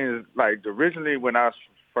something like originally when I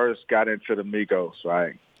first got into the Migos,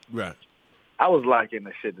 right? Right. I was liking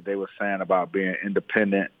the shit that they were saying about being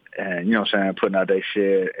independent and you know what I'm saying, putting out their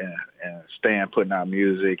shit and staying putting out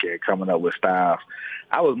music and coming up with styles.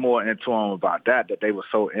 I was more into them about that they were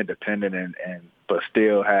so independent and but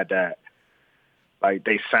still had that, like,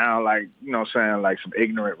 they sound like, you know what I'm saying, like some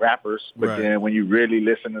ignorant rappers. But then when you really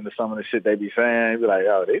listen to some of the shit they be saying, you be like,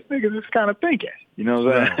 oh, these niggas is kind of thinking. You know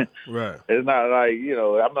what I'm saying? Right. It's not like, you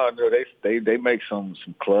know, I'm not they make some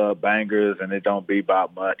club bangers and it don't be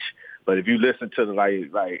about much. But if you listen to the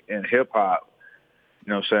like in hip hop,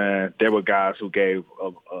 you know what I'm saying, there were guys who gave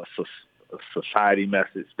a society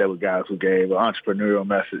message. There were guys who gave an entrepreneurial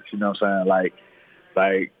message. You know what I'm saying?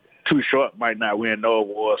 Like Too Short might not win no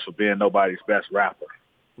awards for being nobody's best rapper.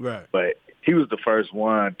 Right. But he was the first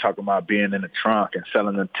one talking about being in the trunk and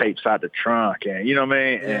selling the tapes out the trunk, and you know what I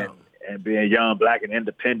mean? Yeah. And being young, black, and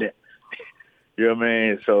independent. You know what I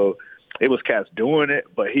mean? So it was cats doing it,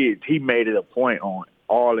 but he made it a point on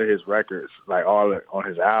all of his records, like on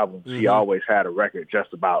his albums. Mm-hmm. He always had a record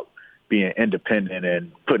just about being independent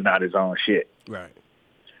and putting out his own shit. Right.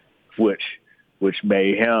 Which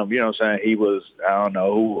made him, you know what I'm saying, he was, I don't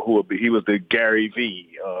know who would be, he was the Gary V,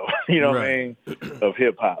 you know what I mean, of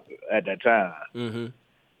hip hop at that time. Mm-hmm.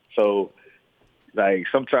 So, like,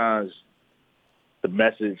 sometimes the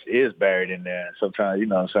message is buried in there. Sometimes, you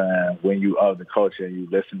know what I'm saying, when you of the culture and you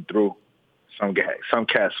listen through, some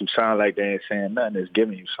cats who sound like they ain't saying nothing is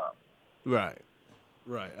giving you something.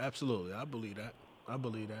 Right. Absolutely. I believe that.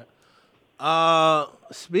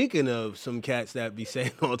 Speaking of some cats that be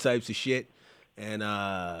saying all types of shit and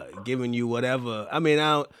giving you whatever, I mean,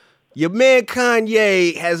 your man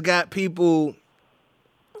Kanye has got people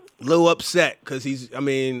a little upset because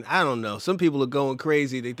I don't know. Some people are going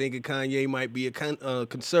crazy. They think Kanye might be a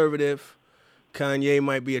conservative. Kanye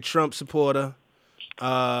might be a Trump supporter.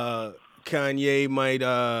 Kanye might,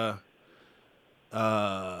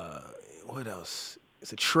 what else?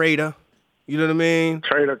 It's a traitor. You know what I mean?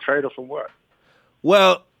 Traitor from what?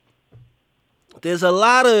 Well, there's a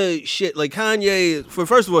lot of shit. Like Kanye,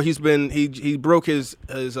 first of all, he broke his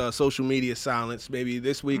social media silence maybe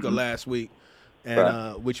this week or last week,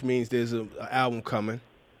 and which means there's an album coming.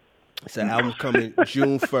 It's an album coming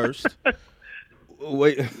June 1st.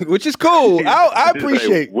 Which is cool. I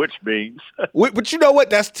appreciate. Which means. But you know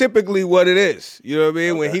what? That's typically what it is. You know what I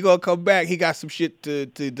mean? Okay. When he gonna come back, he got some shit to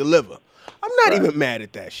deliver. I'm not even mad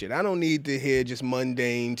at that shit. I don't need to hear just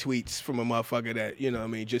mundane tweets from a motherfucker that, you know what I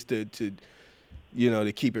mean, just to you know,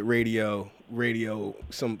 to keep it radio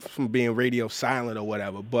from being radio silent or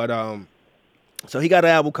whatever. But so he got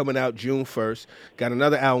an album coming out June 1st. Got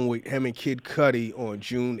another album with him and Kid Cudi on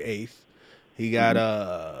June 8th. He got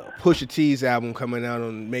Pusha T's album coming out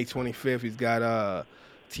on May 25th. He's got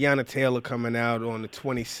Tiana Taylor coming out on the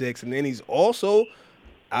 26th. And then he's also,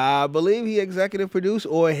 I believe he executive produced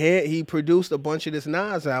or he produced a bunch of this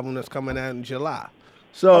Nas album that's coming out in July.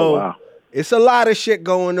 So it's a lot of shit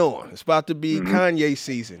going on. It's about to be Kanye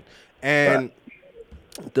season. And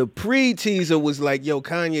the pre-teaser was like, yo,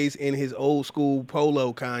 Kanye's in his old school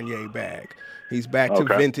polo Kanye bag. He's back to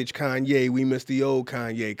vintage Kanye. We miss the old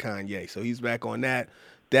Kanye. So he's back on that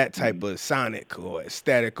type of sonic or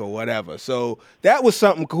aesthetic or whatever. So that was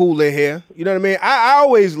something cool to hear. You know what I mean? I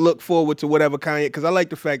always look forward to whatever Kanye, because I like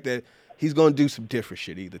the fact that he's going to do some different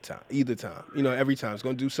shit either time. You know, every time. He's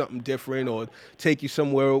going to do something different or take you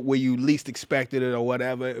somewhere where you least expected it or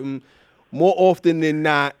whatever. And more often than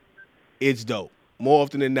not, it's dope. More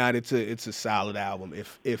often than not, it's a solid album,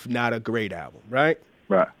 if not a great album, right?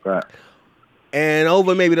 Right. And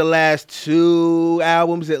over maybe the last 2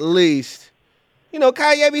 albums at least, you know,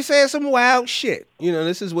 Kanye be saying some wild shit. You know,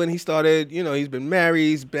 this is when he started, you know, he's been married,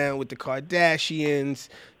 he's been with the Kardashians,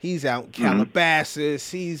 he's out in Calabasas,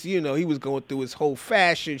 he's, you know, he was going through his whole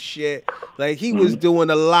fashion shit. Like, he was doing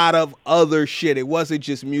a lot of other shit. It wasn't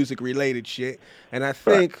just music-related shit. And I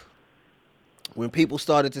think when people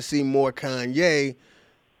started to see more Kanye,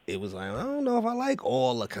 it was like, I don't know if I like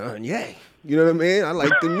all of Kanye. You know what I mean? I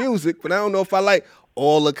like the music, but I don't know if I like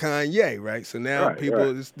all of Kanye, right? So now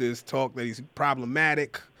there's talk that he's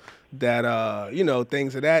problematic, that, you know,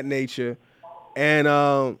 things of that nature.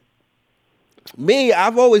 And me,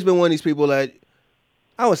 I've always been one of these people that,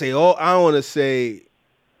 I don't want to say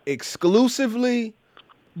exclusively,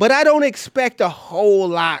 but I don't expect a whole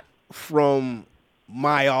lot from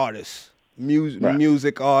my artists,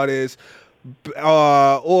 music artists,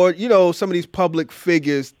 or, you know, some of these public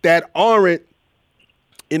figures that aren't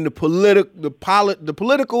in the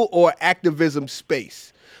political or activism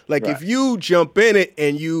space. Like, if you jump in it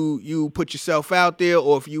and you put yourself out there,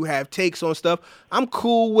 or if you have takes on stuff, I'm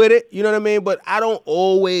cool with it. You know what I mean? But I don't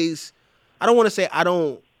want to say I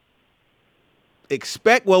don't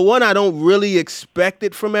expect, I don't really expect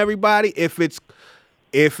it from everybody if it's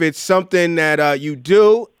if it's something that you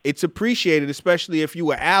do, it's appreciated, especially if you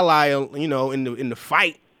were ally, you know, in the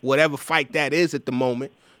fight, whatever fight that is at the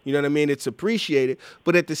moment. You know what I mean? It's appreciated.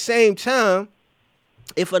 But at the same time,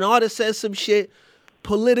 if an artist says some shit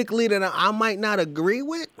politically that I might not agree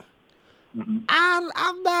with,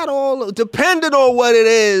 I'm not all, depending on what it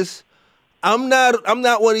is, I'm not one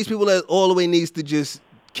of these people that all the way needs to just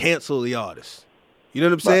cancel the artist. You know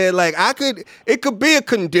what I'm saying? Like it could be a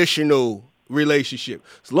conditional relationship.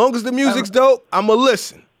 As long as the music's dope, I'ma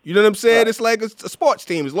listen. You know what I'm saying? Right. It's like a sports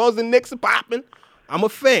team. As long as the Knicks are popping, I'm a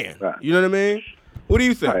fan. Right. You know what I mean? What do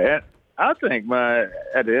you think? Right. I think, man,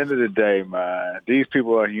 at the end of the day, man, these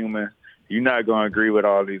people are human. You're not going to agree with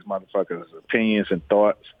all these motherfuckers' opinions and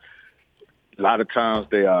thoughts. A lot of times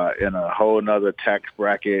they are in a whole nother tax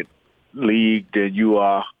bracket league than you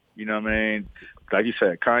are. You know what I mean? Like you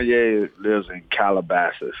said, Kanye lives in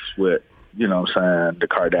Calabasas with, you know what I'm saying, the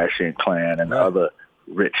Kardashian clan and other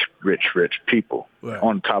rich people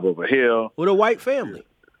on top of a hill. With a white family.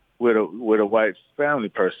 With a white family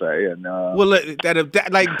per se, and that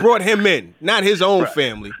like brought him in, not his own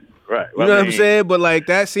family. Right. You know what I'm saying? But like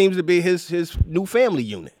that seems to be his new family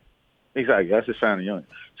unit. Exactly. That's his family unit.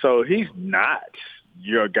 So he's not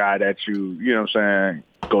your guy that you know what I'm saying,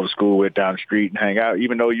 go to school with down the street and hang out,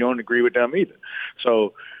 even though you don't agree with them either.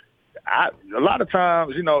 So a lot of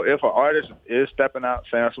times, you know, if an artist is stepping out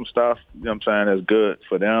saying some stuff, you know what I'm saying, that's good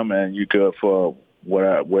for them and you good for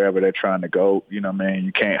wherever they're trying to go, you know what I mean?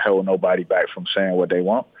 You can't hold nobody back from saying what they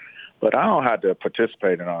want. But I don't have to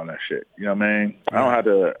participate in all that shit. You know what I mean? I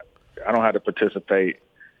don't have to participate.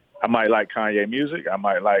 I might like Kanye music. I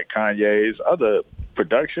might like Kanye's other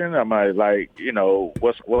production. I might like, you know,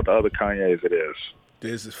 what the other Kanye's it is.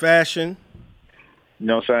 There's the fashion. You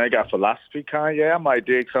know what I'm saying? I got philosophy Kanye. I might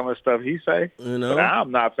dig some of the stuff he say. You know? But I'm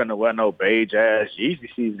not finna wear no beige ass Yeezy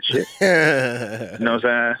season shit. You know what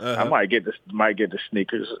I'm saying? I might get the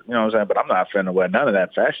sneakers, you know what I'm saying? But I'm not finna wear none of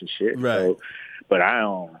that fashion shit. Right. So, but I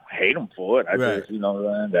don't hate him for it. I just, you know what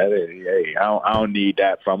I'm saying? I don't need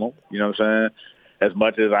that from him. You know what I'm saying? As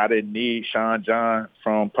much as I didn't need Sean John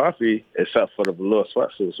from Puffy, except for the little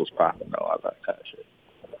sweatsuits was popping though. I like that shit.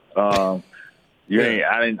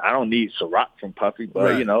 I don't need Ciroc from Puffy,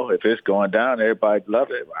 but you know, if it's going down, everybody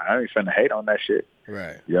love it. I ain't finna hate on that shit.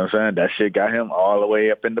 Right. You know what I'm saying? That shit got him all the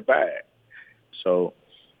way up in the bag. So,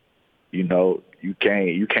 you know, you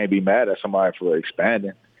can't be mad at somebody for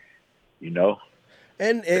expanding. You know,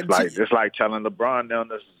 and it's like telling LeBron now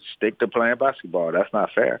to stick to playing basketball. That's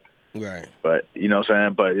not fair. Right. But you know what I'm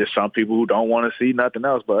saying? But there's some people who don't want to see nothing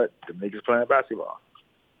else but the niggas playing basketball.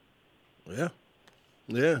 Yeah.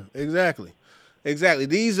 Yeah. Exactly. Exactly.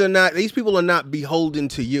 These people are not beholden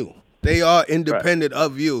to you. They are independent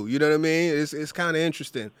of you. You know what I mean? It's kind of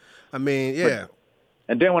interesting. I mean, yeah.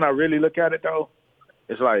 And then when I really look at it though,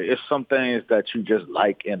 it's like it's some things that you just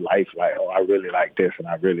like in life. Like, oh, I really like this and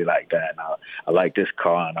I really like that. And I like this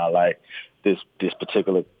car and I like this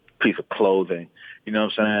particular piece of clothing. You know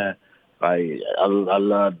what I'm saying? Like I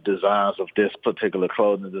love designs of this particular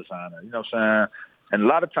clothing designer. You know what I'm saying? And a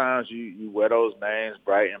lot of times you wear those names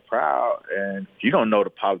bright and proud, and you don't know the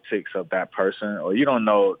politics of that person, or you don't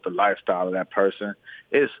know the lifestyle of that person.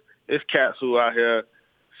 It's cats who out here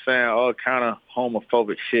saying all kind of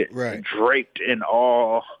homophobic shit, draped in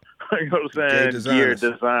all, you know what I'm saying, gear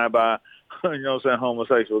designed by, you know what I'm saying,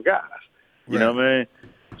 homosexual guys. You know what I mean?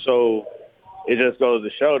 So it just goes to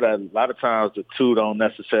show that a lot of times the two don't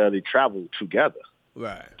necessarily travel together.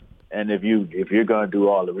 Right. And if you're gonna do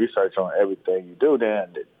all the research on everything you do,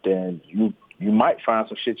 then you might find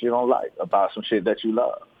some shit you don't like about some shit that you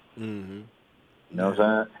love. Mm-hmm. You know what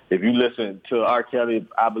I'm saying? If you listen to R. Kelly,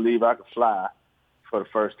 I Believe I Could Fly, for the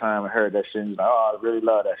first time and heard that shit, and you're like, oh, I really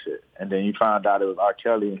love that shit. And then you found out it was R.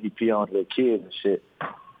 Kelly and he pee on their kids and shit.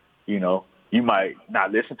 You know, you might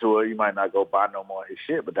not listen to it, you might not go buy no more of his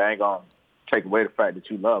shit, but that ain't gonna take away the fact that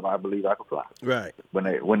you love I Believe I Could Fly. Right.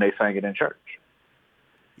 When they sang it in church.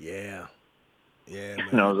 Yeah. Yeah, man.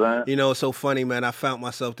 You know what I'm saying? You know, it's so funny, man. I found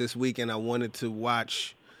myself this weekend, I wanted to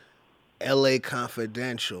watch L.A.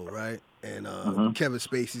 Confidential, right? And Kevin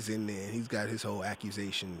Spacey's in there. He's got his whole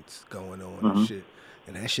accusations going on and shit.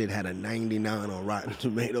 And that shit had a 99 on Rotten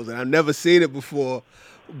Tomatoes. And I've never seen it before.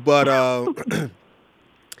 But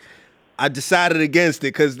I decided against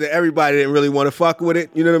it because everybody didn't really want to fuck with it.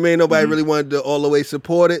 You know what I mean? Nobody really wanted to all the way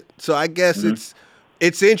support it. So I guess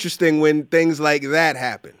it's interesting when things like that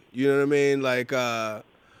happen. You know what I mean? Like,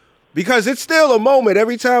 because it's still a moment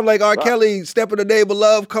every time, like R. Kelly, Step in the Name of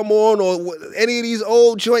Love come on, or any of these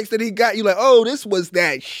old joints that he got, you like, oh, this was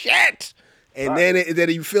that shit. And then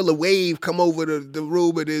you feel a wave come over the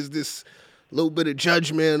room, and there's this little bit of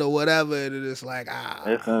judgment or whatever, and it's like,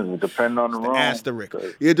 It's depending on the room. Asterisk.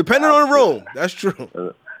 Yeah, depending on the room. That's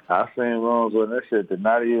true. I've seen rooms where that shit did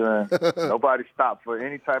not even, nobody stopped for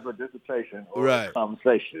any type of dissertation or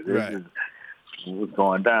conversation. It was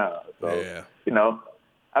going down. So, you know,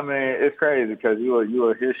 I mean, it's crazy because you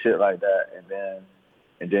will hear shit like that,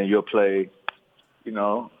 and then you'll play, you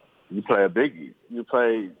know, you play a biggie. You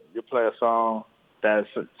play a song that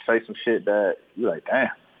say some shit that you're like, damn,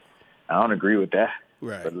 I don't agree with that.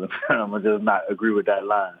 Right. But I'm going to just not agree with that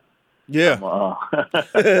line. Yeah.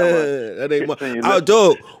 That ain't much. Oh,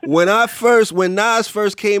 dude, when Nas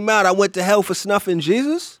first came out, I went to hell for snuffing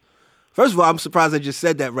Jesus. First of all, I'm surprised I just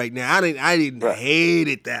said that right now. I didn't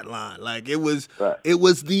hated that line. Like it was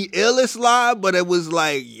the illest line, but it was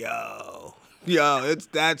like, yo,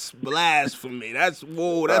 that's blasphemy. That's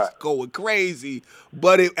going crazy.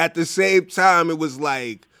 But at the same time, it was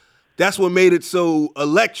like, that's what made it so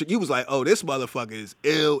electric. You was like, oh, this motherfucker is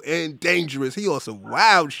ill and dangerous. He on some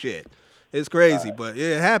wild shit. It's crazy, but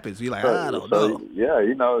yeah, it happens. You're like, I don't know. Yeah,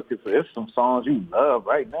 you know, it's some songs you love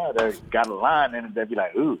right now that got a line in it that be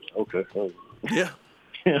like, ooh, okay. Yeah.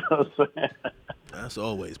 You know what I'm saying? That's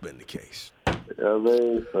always been the case. Yeah,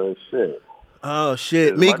 man, so shit. Oh,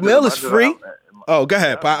 shit. Meek Mill is free? Oh, go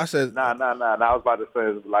ahead, Pa. I said. Nah. I was about to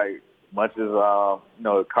say, it's like, much as, you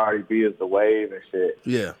know, Cardi B is the wave and shit.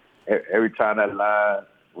 Yeah. Every time that line,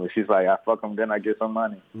 when she's like, I fuck him, then I get some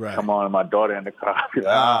money. Right. Come on, my daughter in the car.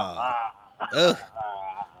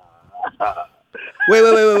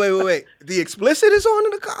 Wait. The explicit is on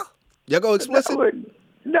in the car? Y'all go explicit?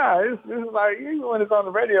 Nah, it's like, even when it's on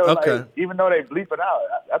the radio, like, even though they bleep it out,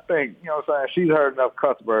 I think, you know what I'm saying, she's heard enough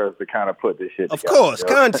cuss words to kind of put this shit together. Of course,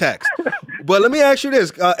 context. But let me ask you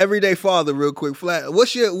this, Everyday Father, real quick. Flat.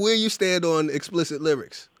 Where you stand on explicit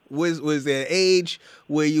lyrics? Was there an age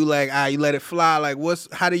where you like, you let it fly? Like,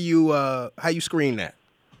 how you screen that?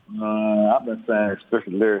 I've been saying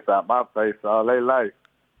explicit lyrics out my face all day life.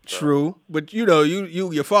 So. True, but you know,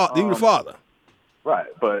 you the father. Right,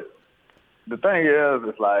 but the thing is,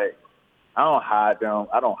 it's like, I don't hide them.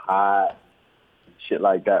 I don't hide shit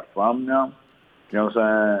like that from them. You know what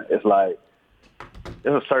I'm saying? It's like,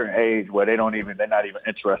 there's a certain age where they're not even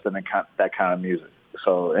interested in that kind of music.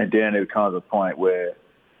 So, and then it comes a point where,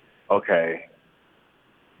 okay,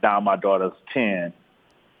 now my daughter's 10,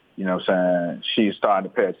 you know what I'm saying? She's starting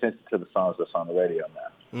to pay attention to the songs that's on the radio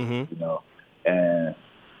now. Mm-hmm. You know, and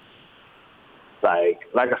like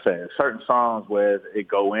I said, certain songs where it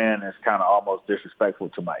go in, it's kind of almost disrespectful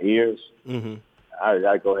to my ears. Mm-hmm.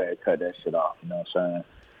 I go ahead and cut that shit off. You know what I'm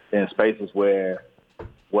saying? In spaces where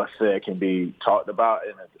what's said can be talked about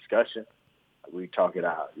in a discussion, we talk it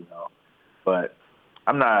out. You know, but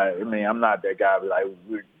I'm not that guy. Be like,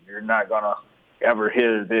 you're not gonna ever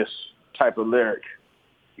hear this type of lyric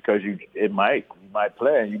because you might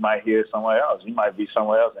play and you might hear it somewhere else. You might be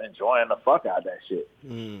somewhere else enjoying the fuck out of that shit,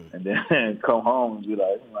 and then come home and be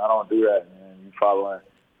like, I don't do that. And you follow and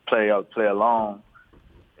play along,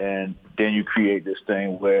 and then you create this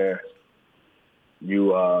thing where you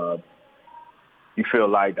feel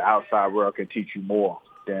like the outside world can teach you more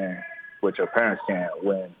than what your parents can.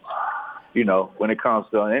 When you know, when it comes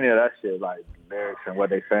to any of that shit, like lyrics and what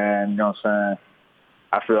they saying, you know what I'm saying?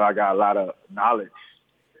 I feel I got a lot of knowledge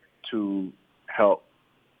to help,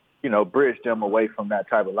 you know, bridge them away from that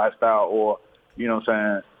type of lifestyle, or, you know what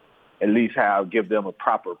I'm saying, at least give them a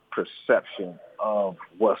proper perception of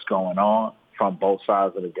what's going on from both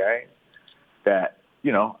sides of the game. That,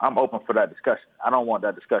 you know, I'm open for that discussion. I don't want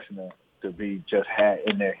that discussion to be just had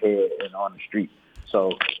in their head and on the street.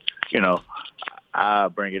 So, you know, I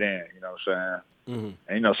bring it in, you know what I'm saying? Mm-hmm.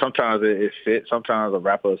 And, you know, sometimes it fits. Sometimes a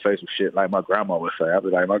rapper will say some shit like my grandma would say. I'd be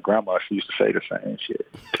like, my grandma, she used to say the same shit.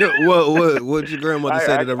 What'd your grandmother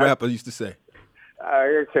say that a rapper used to say?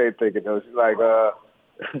 I can't think of those. She's like,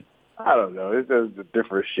 I don't know. It's just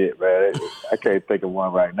different shit, man. I can't think of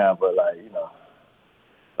one right now, but, like, you know,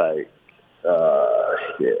 like,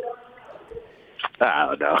 shit. I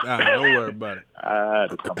don't know. Don't worry about it. I had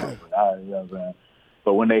to come up with it. You know what I'm saying?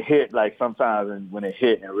 But when they hit, like sometimes, and when they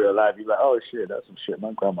hit in real life, you're like, oh shit, that's some shit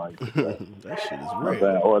my grandma used to say. That shit is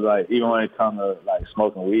real. Or like, even when it comes to like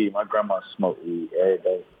smoking weed, my grandma smoked weed every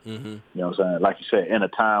day. Mm-hmm. You know what I'm saying? Like you said, in a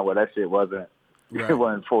time where that shit wasn't, it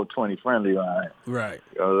wasn't 420 friendly, right? Right.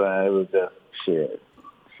 You know what I'm saying? It was just shit.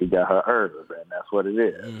 She got her herbs, and that's what it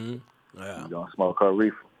is. Mm-hmm. Yeah. You're gonna smoke her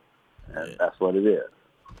reefer, and that's what it is.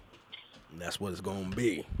 And that's what it's gonna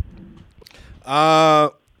be.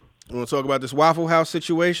 You want to talk about this Waffle House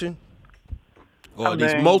situation? Or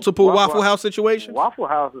these multiple Waffle House situations? Waffle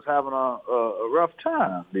House is having a rough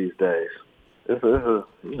time these days. It's you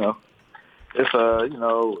know, it's a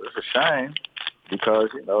shame because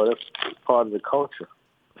that's part of the culture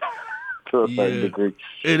to a certain degree.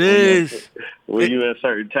 It is. When you in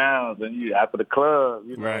certain towns and you after the club,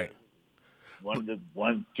 right.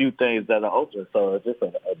 One few things that are open, so it's just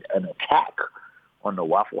an attack on the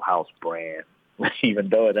Waffle House brand, even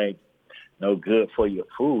though it ain't no good for your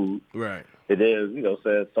food. Right. It is,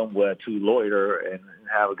 says somewhere to loiter and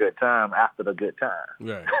have a good time after the good time.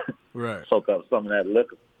 Right. Right. Soak up some of that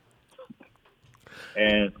liquor.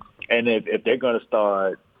 And if they're going to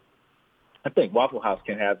start, I think Waffle House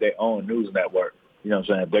can have their own news network. You know what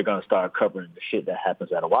I'm saying? If they're going to start covering the shit that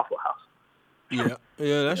happens at a Waffle House. Yeah,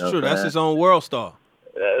 that's true. That's his own world star.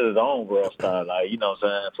 That's his own world star. Like, you know what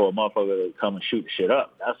I'm saying? For a motherfucker to come and shoot the shit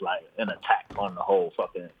up, that's like an attack on the whole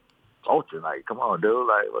fucking culture. Like, come on, dude.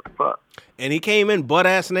 Like, what the fuck? And he came in butt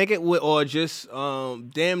ass naked or just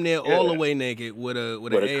damn near all the way naked with an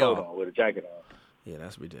AR. Coat on, with a jacket on. Yeah,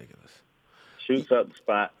 that's ridiculous. Shoots up the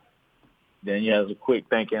spot. Then you have some quick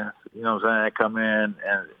thinking, you know what I'm saying, come in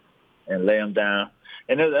and lay them down.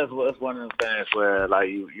 And that's one of the things where, like,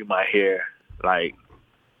 you might hear, like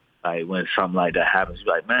when something like that happens,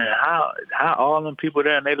 you're like, man, how all them people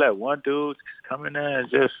there and they let one dude come in there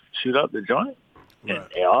and just shoot up the joint? Right.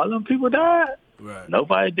 And all them people died? Right.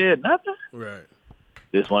 Nobody did nothing? Right.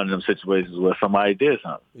 This one of them situations where somebody did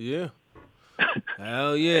something. Yeah.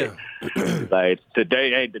 Hell yeah. Like,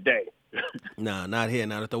 today ain't the day. Nah, not here,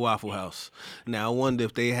 not at the Waffle House. Now, I wonder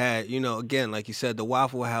if they had, again, like you said, the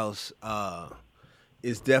Waffle House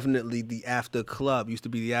is definitely the after club. Used to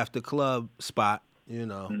be the after club spot, the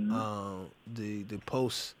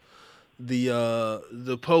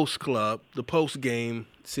post club, the post game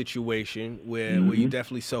situation where you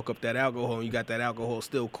definitely soak up that alcohol and you got that alcohol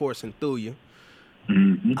still coursing through you.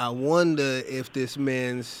 Mm-hmm. I wonder if this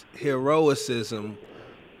man's heroicism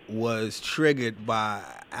was triggered by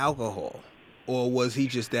alcohol, or was he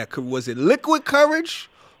just that? Was it liquid courage,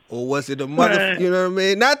 or was it a mother? You know what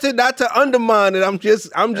I mean? Not to undermine it. I'm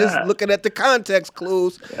just looking at the context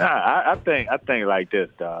clues. I think like this,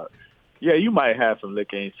 dog. Yeah, you might have some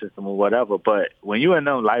liquor in your system or whatever, but when you in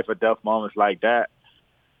them life or death moments like that,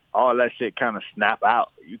 all that shit kind of snap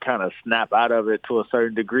out. You kind of snap out of it to a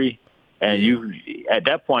certain degree, and you at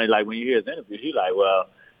that point, like when you hear his interview, he's like, well,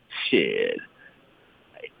 shit.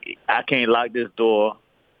 I can't lock this door,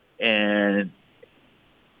 and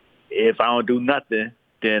if I don't do nothing,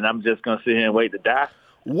 then I'm just gonna sit here and wait to die.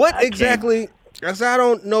 What exactly? Because I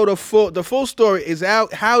don't know the full story. Is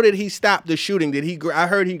out. How did he stop the shooting? Did he? I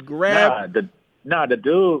heard he grabbed. The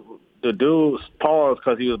dude paused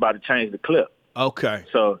because he was about to change the clip. Okay.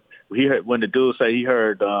 So he heard when the dude said he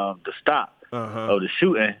heard the stop of the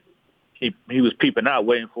shooting. He was peeping out,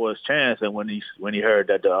 waiting for his chance, and when he heard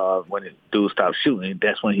that when the dude stopped shooting,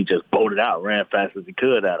 that's when he just bolted out, ran fast as he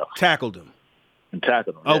could at him, tackled him.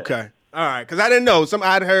 Yeah. Okay, all right, because I didn't know.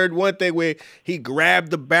 I'd heard one thing where he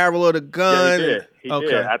grabbed the barrel of the gun. Yeah, he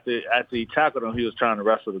did. After he tackled him, he was trying to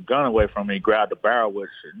wrestle the gun away from him. He grabbed the barrel,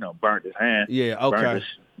 which burnt his hand. Yeah, okay.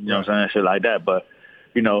 You know what I'm saying, shit like that. But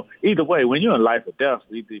either way, when you're in life or death,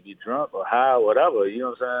 either you drunk or high, or whatever, you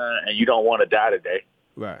know what I'm saying, and you don't want to die today.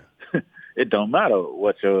 Right. It don't matter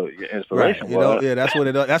what your inspiration was. That's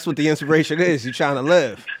what the inspiration is. You're trying to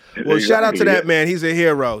live. Well, shout out to that man. He's a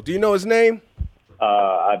hero. Do you know his name?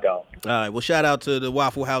 I don't. All right. Well, shout out to the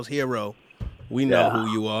Waffle House hero. We know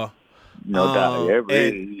who you are. No doubt.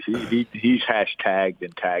 He's hashtagged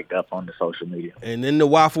and tagged up on the social media. And then the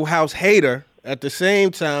Waffle House hater. At the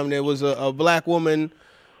same time, there was a black woman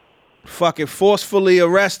fucking forcefully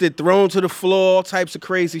arrested, thrown to the floor, all types of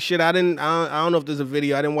crazy shit. I don't know if there's a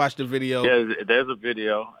video. I didn't watch the video. There's a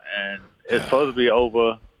video, and it's supposed to be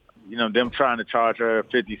over, them trying to charge her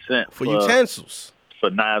 50 cents for utensils, for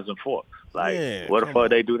knives and forks. Like, what the fuck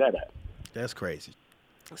they do that at? That's crazy.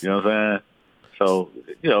 You know what I'm saying? So,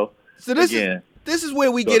 So this is where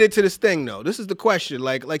we get into this thing, though. This is the question.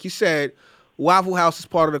 Like you said, Waffle House is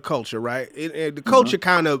part of the culture, right? The culture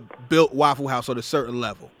kind of built Waffle House at a certain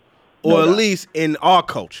level. Or at least in our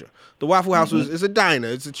culture. The Waffle House is a diner.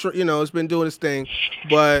 It's it's been doing its thing,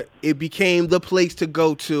 but it became the place to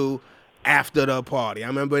go to after the party. I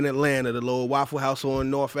remember in Atlanta, the little Waffle House on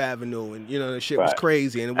North Avenue, and the shit was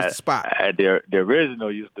crazy, and it was the spot. The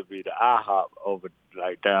original used to be the IHOP over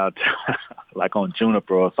like downtown, like on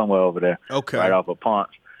Juniper or somewhere over there. Okay. Right off of Ponce.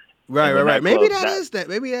 Right. Maybe that is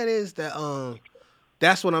that.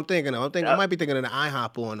 That's what I'm thinking of. I might be thinking of the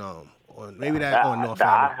IHOP on maybe that on North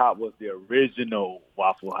Avenue. The IHOP was the original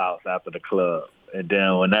Waffle House after the club, and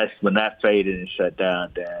then when that faded and shut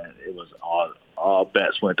down, then it was all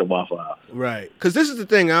bets went to Waffle House. Right, because this is the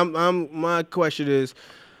thing. My question is,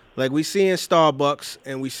 Like we seeing Starbucks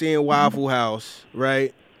and we seeing Waffle House,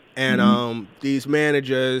 right? And these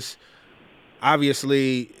managers,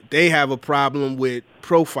 obviously, they have a problem with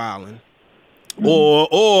profiling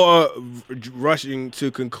or rushing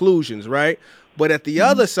to conclusions, right? But at the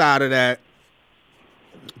other side of that,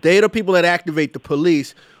 they're the people that activate the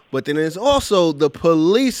police. But then there's also the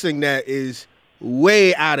policing that is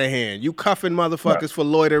way out of hand. You cuffing motherfuckers for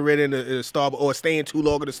loitering in a Starbucks or staying too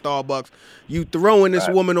long at a Starbucks. You throwing this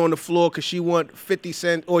woman on the floor because she wants 50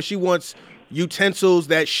 cents or she wants utensils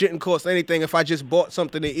that shouldn't cost anything if I just bought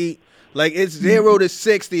something to eat. Like it's 0 to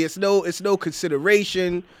 60. It's no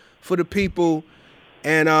consideration for the people.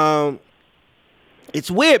 And it's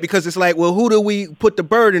weird because it's like, well, who do we put the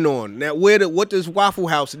burden on? Now, what does Waffle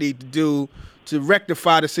House need to do to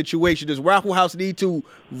rectify the situation? Does Waffle House need to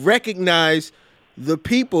recognize the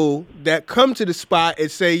people that come to the spot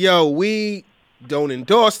and say, yo, we don't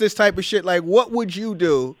endorse this type of shit? Like, what would you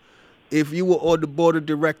do if you were on the board of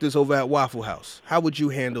directors over at Waffle House? How would you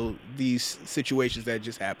handle these situations that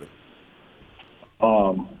just happened?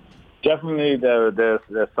 Definitely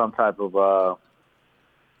there's some type of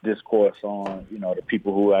discourse on, the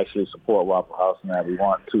people who actually support Waffle House and that we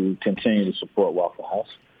want to continue to support Waffle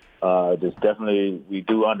House. There's definitely, we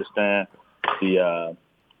do understand the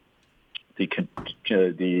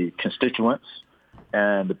constituents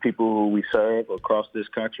and the people who we serve across this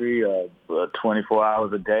country 24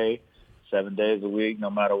 hours a day, 7 days a week, no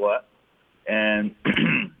matter what. And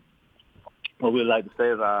what we like to say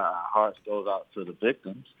is our hearts goes out to the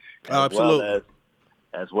victims. Absolutely.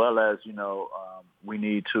 As well as we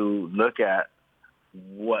need to look at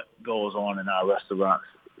what goes on in our restaurants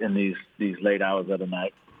in these late hours of the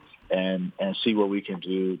night and see what we can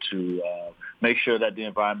do to make sure that the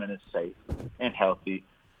environment is safe and healthy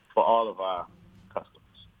for all of our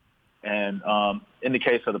customers. And in the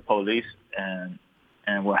case of the police and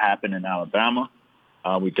what happened in Alabama,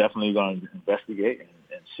 we're definitely going to investigate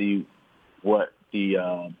and see what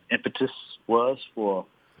the impetus was for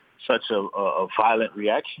such a violent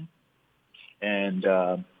reaction. And,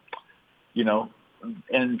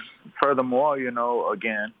 and furthermore,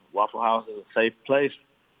 again, Waffle House is a safe place.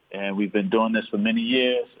 And we've been doing this for many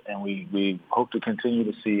years, and we hope to continue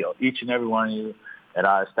to see each and every one of you at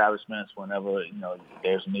our establishments whenever,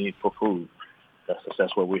 there's need for food.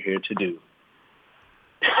 That's what we're here to do.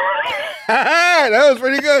 That was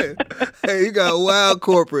pretty good. Hey, you got wild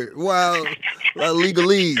corporate, wild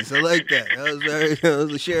legalese. I like that. That was very.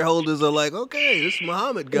 The shareholders are like, okay, this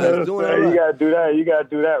Muhammad guy's doing it right. You gotta do that. You gotta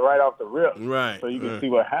do that right off the rip, right? So you can see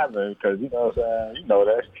what happens. Because what I'm saying.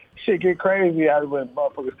 That shit get crazy out when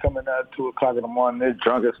motherfuckers coming out at 2:00 in the morning, they're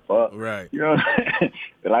drunk as fuck. Right. You know what I'm saying?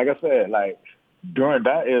 Like I said, during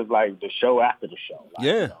that is like the show after the show.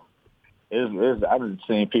 Yeah. I've been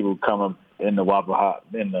seeing people coming in the Waffle House,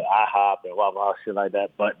 in the IHOP and Waffle House, shit like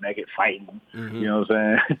that, butt naked fighting. Mm-hmm. You know what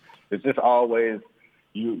I'm saying? It's just always,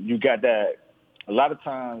 you got that. A lot of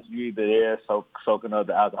times you either there soaking up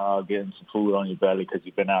the alcohol, getting some food on your belly because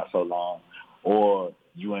you've been out so long, or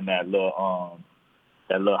you in that little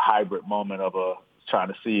hybrid moment of trying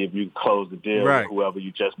to see if you can close the deal with whoever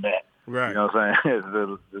you just met. Right. You know what I'm saying? It's a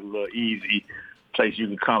little easy place you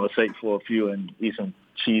can conversate for a few and eat some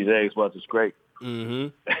cheese eggs, which is great.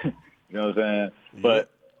 Mm-hmm. You know what I'm saying? Yeah. But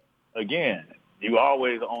again, you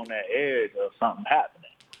always on that edge of something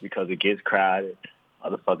happening because it gets crowded.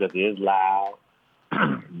 Motherfuckers is loud.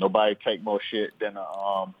 Nobody take more shit than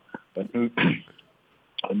a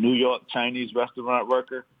New York Chinese restaurant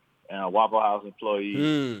worker and a Waffle House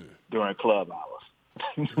employee during club hours.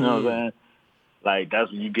 You know what I'm saying? Like,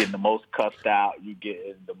 that's when you getting the most cussed out. You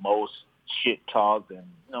getting the most shit talked, and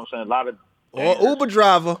you know what I'm saying? A lot of Uber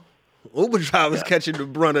driver. Uber drivers catching the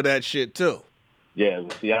brunt of that shit too. Yeah,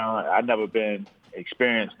 see, I've never been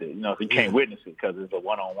experienced it. So you can't witness it because it's a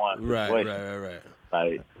one-on-one situation.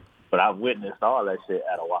 Right. But I've witnessed all that shit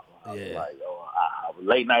at a Waffle House. Yeah.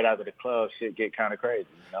 Late night after the club, shit get kind of crazy,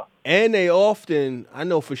 And they often, I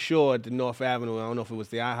know for sure at the North Avenue, I don't know if it was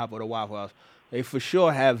the IHOP or the Waffle House, they for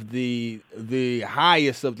sure have the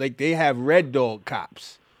highest of, they have Red Dog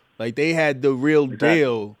cops. Like, they had the real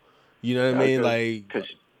deal. You know what I mean? Like,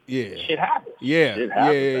 yeah. Shit happens. Yeah. Shit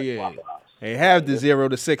happens. They have the 0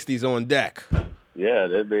 to 60s on deck. Yeah,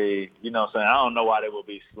 they'd be, what I'm saying? I don't know why they would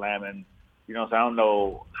be slamming. What I'm saying? I don't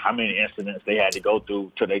know how many incidents they had to go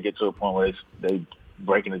through till they get to a point where they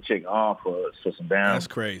breaking the chick arm for some damn. That's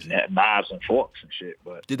crazy. Knives and forks and shit.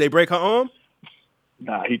 But did they break her arm?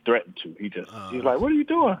 Nah, he threatened to. He's like, "What are you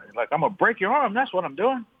doing?" He's like, "I'm gonna break your arm. That's what I'm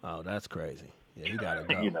doing." Oh, that's crazy. Yeah, he gotta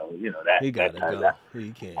go. That. He gotta go.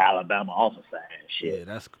 He can't. Alabama officer and shit. Yeah,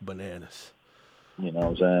 that's bananas. You know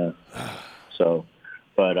what I'm saying? So,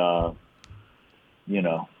 But you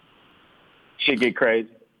know, shit get crazy,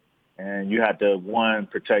 and you have to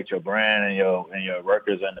protect your brand and your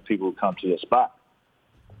workers and the people who come to your spot.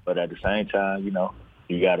 But at the same time, you know,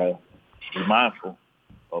 you gotta be mindful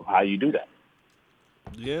of how you do that.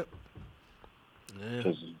 Yep.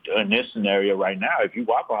 Because in this scenario right now, if you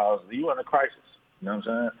Waffle House, you in a crisis. You know what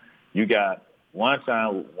I'm saying? You got one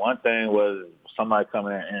thing was somebody come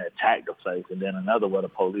in and attack the place, and then another where the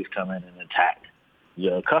police come in and attack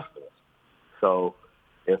your customers. So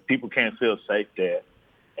if people can't feel safe there,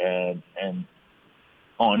 and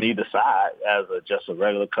on either side, as just a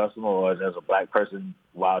regular customer or as a black person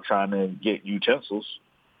while trying to get utensils,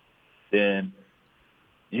 then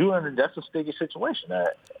that's a sticky situation.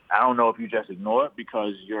 That I don't know if you just ignore it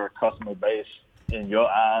because your customer base in your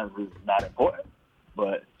eyes is not important,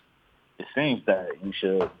 but it seems that you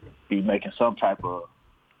should be making some type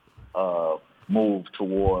of move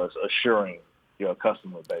towards assuring your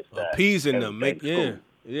customer base that appeasing them, making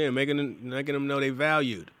them know they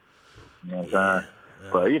valued. You know what I'm saying? Yeah.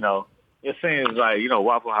 But you know, it seems like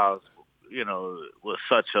Waffle House, was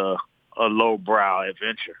such a lowbrow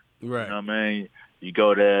adventure. Right. You know what I mean? You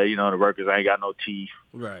go there, the workers ain't got no teeth.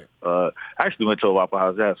 Right. I actually went to a Waffle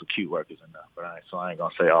House. They had some cute workers in there, but I ain't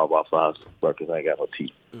gonna say all Waffle House workers ain't got no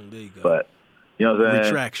teeth. There you go. But you know what I'm saying?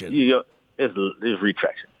 Retraction. It's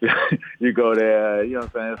retraction. You go there, you know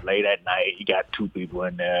what I'm saying? It's late at night. You got two people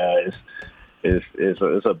in there. That's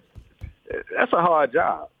a hard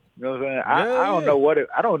job. You know what I'm saying? I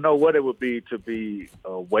don't know what it would be to be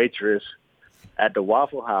a waitress at the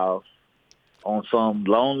Waffle House on some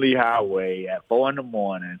lonely highway at 4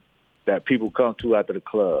 a.m. that people come to after the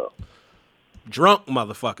club. Drunk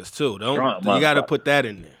motherfuckers too. You got to put that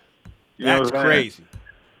in there. That's crazy.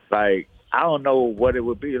 Like, I don't know what it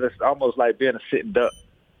would be. It's almost like being a sitting duck.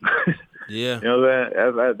 Yeah. You know what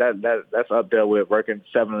I'm saying? That's up there with working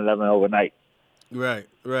 7-Eleven overnight. Right.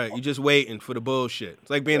 You just waiting for the bullshit.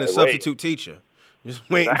 It's like being a substitute teacher. Just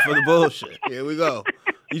waiting for the bullshit. Here we go.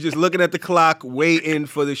 You just looking at the clock, waiting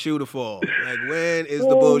for the shoe to fall. Like, when is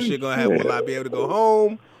the bullshit going to happen? Will I be able to go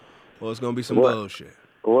home? Or it's going to be some bullshit?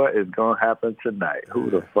 What is going to happen tonight? Who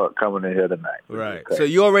the fuck coming in here tonight? Right. So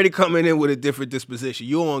you already coming in with a different disposition.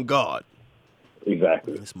 You're on guard.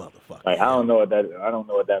 Exactly. This motherfucker. Like, I don't know what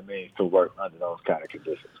that means to work under those kind of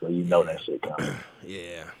conditions where you know that shit coming.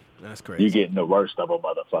 Yeah. That's crazy. You getting the worst of a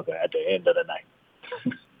motherfucker at the end of the night.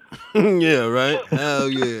 Yeah, right? Hell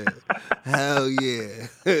yeah.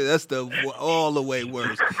 That's all the way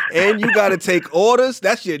worse. And you got to take orders.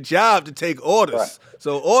 That's your job, to take orders. Right.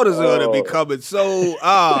 So orders are going to be coming so...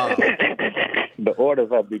 The orders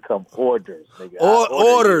have become orders, nigga.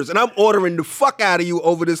 Orders. And I'm ordering the fuck out of you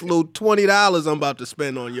over this little $20 I'm about to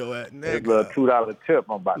spend on your ass. This little $2 tip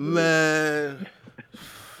I'm about to do. Man.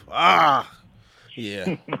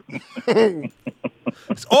 Yeah.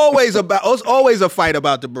 It's always a fight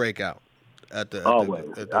about to break out at the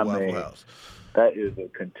Waffle House. That is a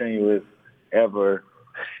continuous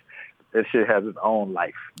that shit has its own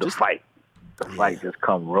life. The fight just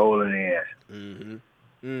come rolling in.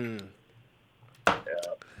 Mm-hmm. Yeah.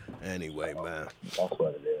 Anyway, man. That's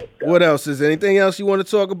what it is. What else? Is anything else you want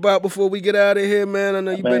to talk about before we get out of here, man? I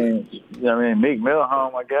know you've been. Meek Mill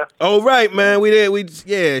home, I guess. Oh, right, man. We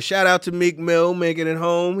did. Shout out to Meek Mill making it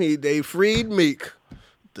home. They freed Meek.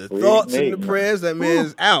 The thoughts and the prayers. That man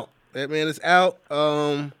is out. I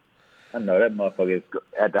know that motherfucker is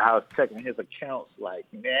at the house checking his accounts like,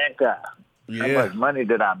 man, God. Yeah. How much money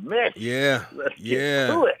did I miss? Yeah. Let's get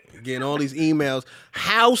to it. Getting all these emails.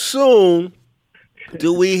 How soon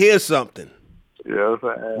do we hear something? You know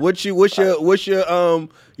what I'm saying? What's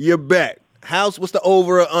your bet? What's the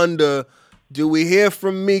over or under? Do we hear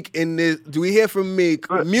from Meek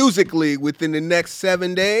musically within the next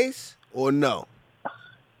 7 days or no?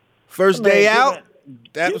 First day out?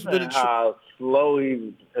 That was been how slow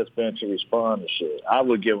he has been to respond to shit. I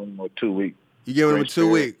would give him a 2 week. You give him a 2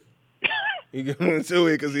 week? You give him a 2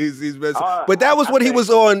 week because he's been. But that was when he was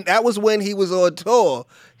on. That was when he was on tour.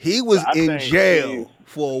 He was in jail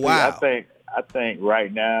for a while. I think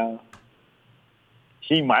right now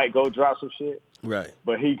he might go drop some shit. Right.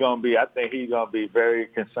 But I think he's gonna be very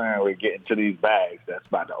concerned with getting to these bags that's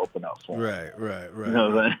about to open up for him. Right. You know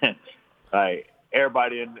what I'm saying? Like every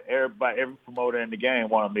promoter in the game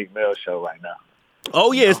want a Meek Mill show right now.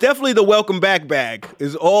 Oh yeah, it's definitely the welcome back bag.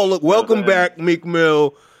 Is all welcome back Meek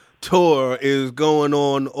Mill tour is going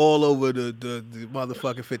on all over the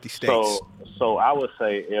motherfucking 50 states. So I would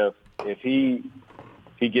say if he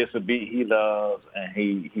gets a beat he loves and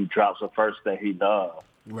he drops a verse that he loves,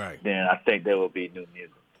 right, then I think there will be new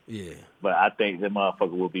music. Yeah. But I think the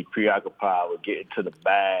motherfucker will be preoccupied with getting to the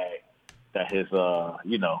bag his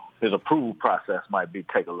his approval process might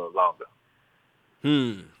take a little longer.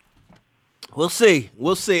 We'll see.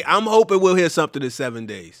 I'm hoping we'll hear something in 7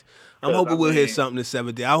 days. I'm hoping we'll hear something in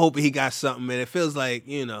 7 days. I hope he got something, man. It feels like,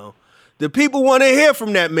 the people want to hear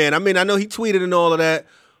from that man. I mean, I know he tweeted and all of that,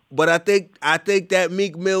 but I think that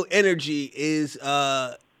Meek Mill energy is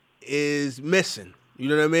missing. You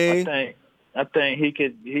know what I mean? I think he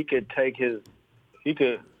could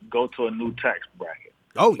go to a new tax bracket.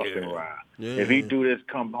 Oh yeah. If he do this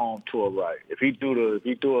come home tour right. If he do it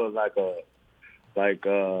like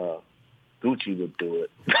Gucci would do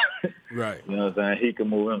it. Right. You know what I'm saying? He can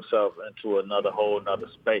move himself into another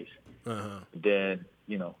space. Then,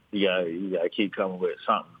 you gotta keep coming with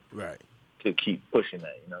something. Right. To keep pushing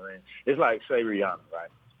that, you know what I mean? It's like, say, Rihanna, right?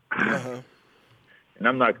 And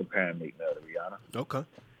I'm not comparing Meek Mill to Rihanna. Okay.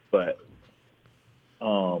 But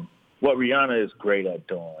what Rihanna is great at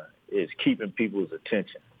doing is keeping people's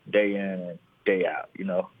attention day in and day out,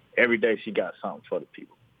 Every day she got something for the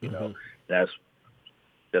people, you know. That's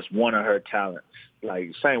one of her talents.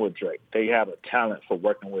 Like, same with Drake. They have a talent for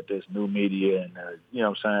working with this new media and,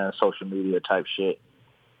 social media type shit.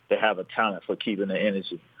 They have a talent for keeping the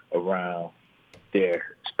energy around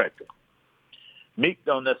their spectacle. Meek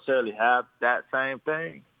don't necessarily have that same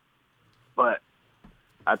thing, but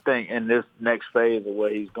I think in this next phase of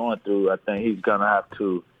what he's going through, I think he's going to have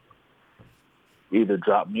to either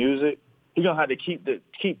drop music. He's going to have to keep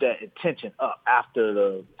that attention up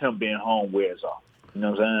after him being home wears off. You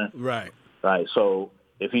know what I'm saying? Right. Right. So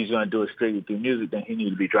if he's going to do it strictly through music, then he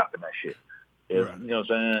needs to be dropping that shit. You know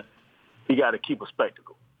what I'm saying? He got to keep a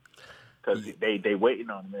spectacle because they waiting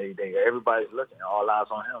on him. Everybody's looking. All eyes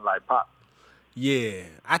on him like Pop. Yeah.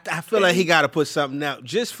 I feel like he got to put something out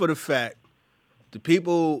just for the fact the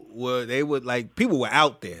people were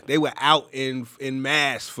out there. They were out in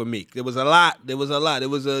mass for Meek. There was a lot. There was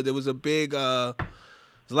a big there's a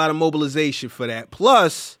lot of mobilization for that.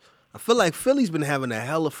 Plus, I feel like Philly's been having a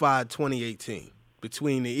hellified 2018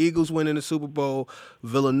 between the Eagles winning the Super Bowl,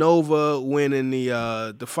 Villanova winning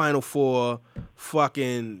the Final Four,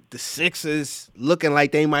 fucking the Sixers looking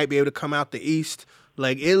like they might be able to come out the East.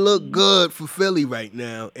 Like, it looked good for Philly right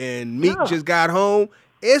now, and Meek just got home.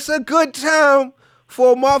 It's a good time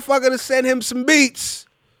for a motherfucker to send him some beats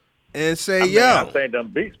and say, I think them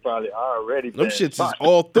beats probably already them shits is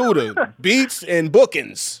all through the beats and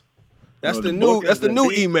bookings. That's the new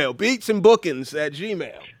email. Beats and bookings at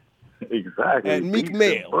Gmail. Exactly. At Meek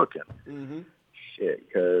Mill. Shit,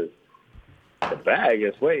 because the bag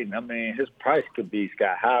is waiting. I mean, his price could be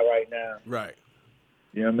sky high right now. Right.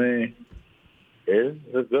 You know what I mean?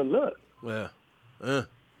 It's a good look. Yeah.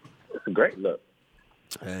 It's a great look.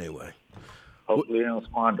 Anyway. Hopefully he don't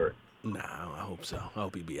squander it. Nah, I hope so. I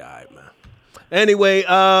hope he be all right, man. Anyway,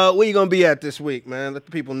 where you going to be at this week, man? Let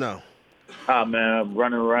the people know. Man, I'm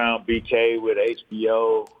running around BK with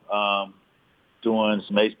HBO, doing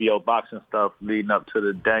some HBO boxing stuff leading up to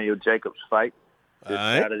the Daniel Jacobs fight this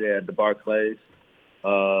Saturday at the Barclays.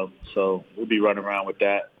 So we'll be running around with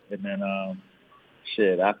that. And then,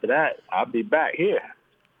 after that, I'll be back here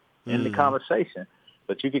in the conversation.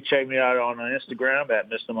 But you can check me out on Instagram at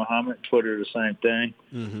Mr. Muhammad, Twitter, the same thing.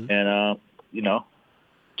 And,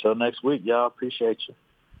 till next week, y'all. Appreciate you.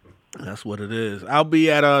 That's what it is. I'll be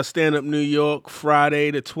at Stand Up New York Friday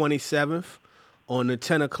the 27th on the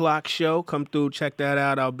 10 o'clock show. Come through, check that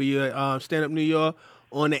out. I'll be at Stand Up New York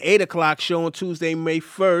on the 8 o'clock show on Tuesday, May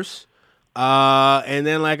 1st. And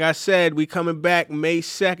then, like I said, we coming back May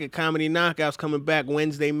 2nd. Comedy Knockouts coming back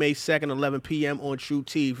Wednesday, May 2nd, 11 p.m. on True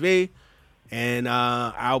TV. And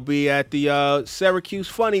I'll be at the Syracuse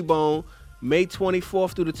Funny Bone May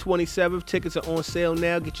 24th through the 27th. Tickets are on sale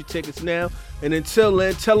now. Get your tickets now. And until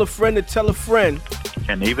then, tell a friend to tell a friend.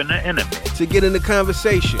 And even an enemy. To get in the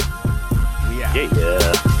conversation. We out. Yeah.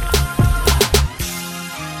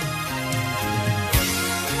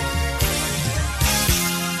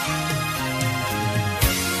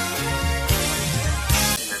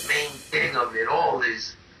 The main thing of it all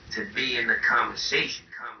is to be in the conversation.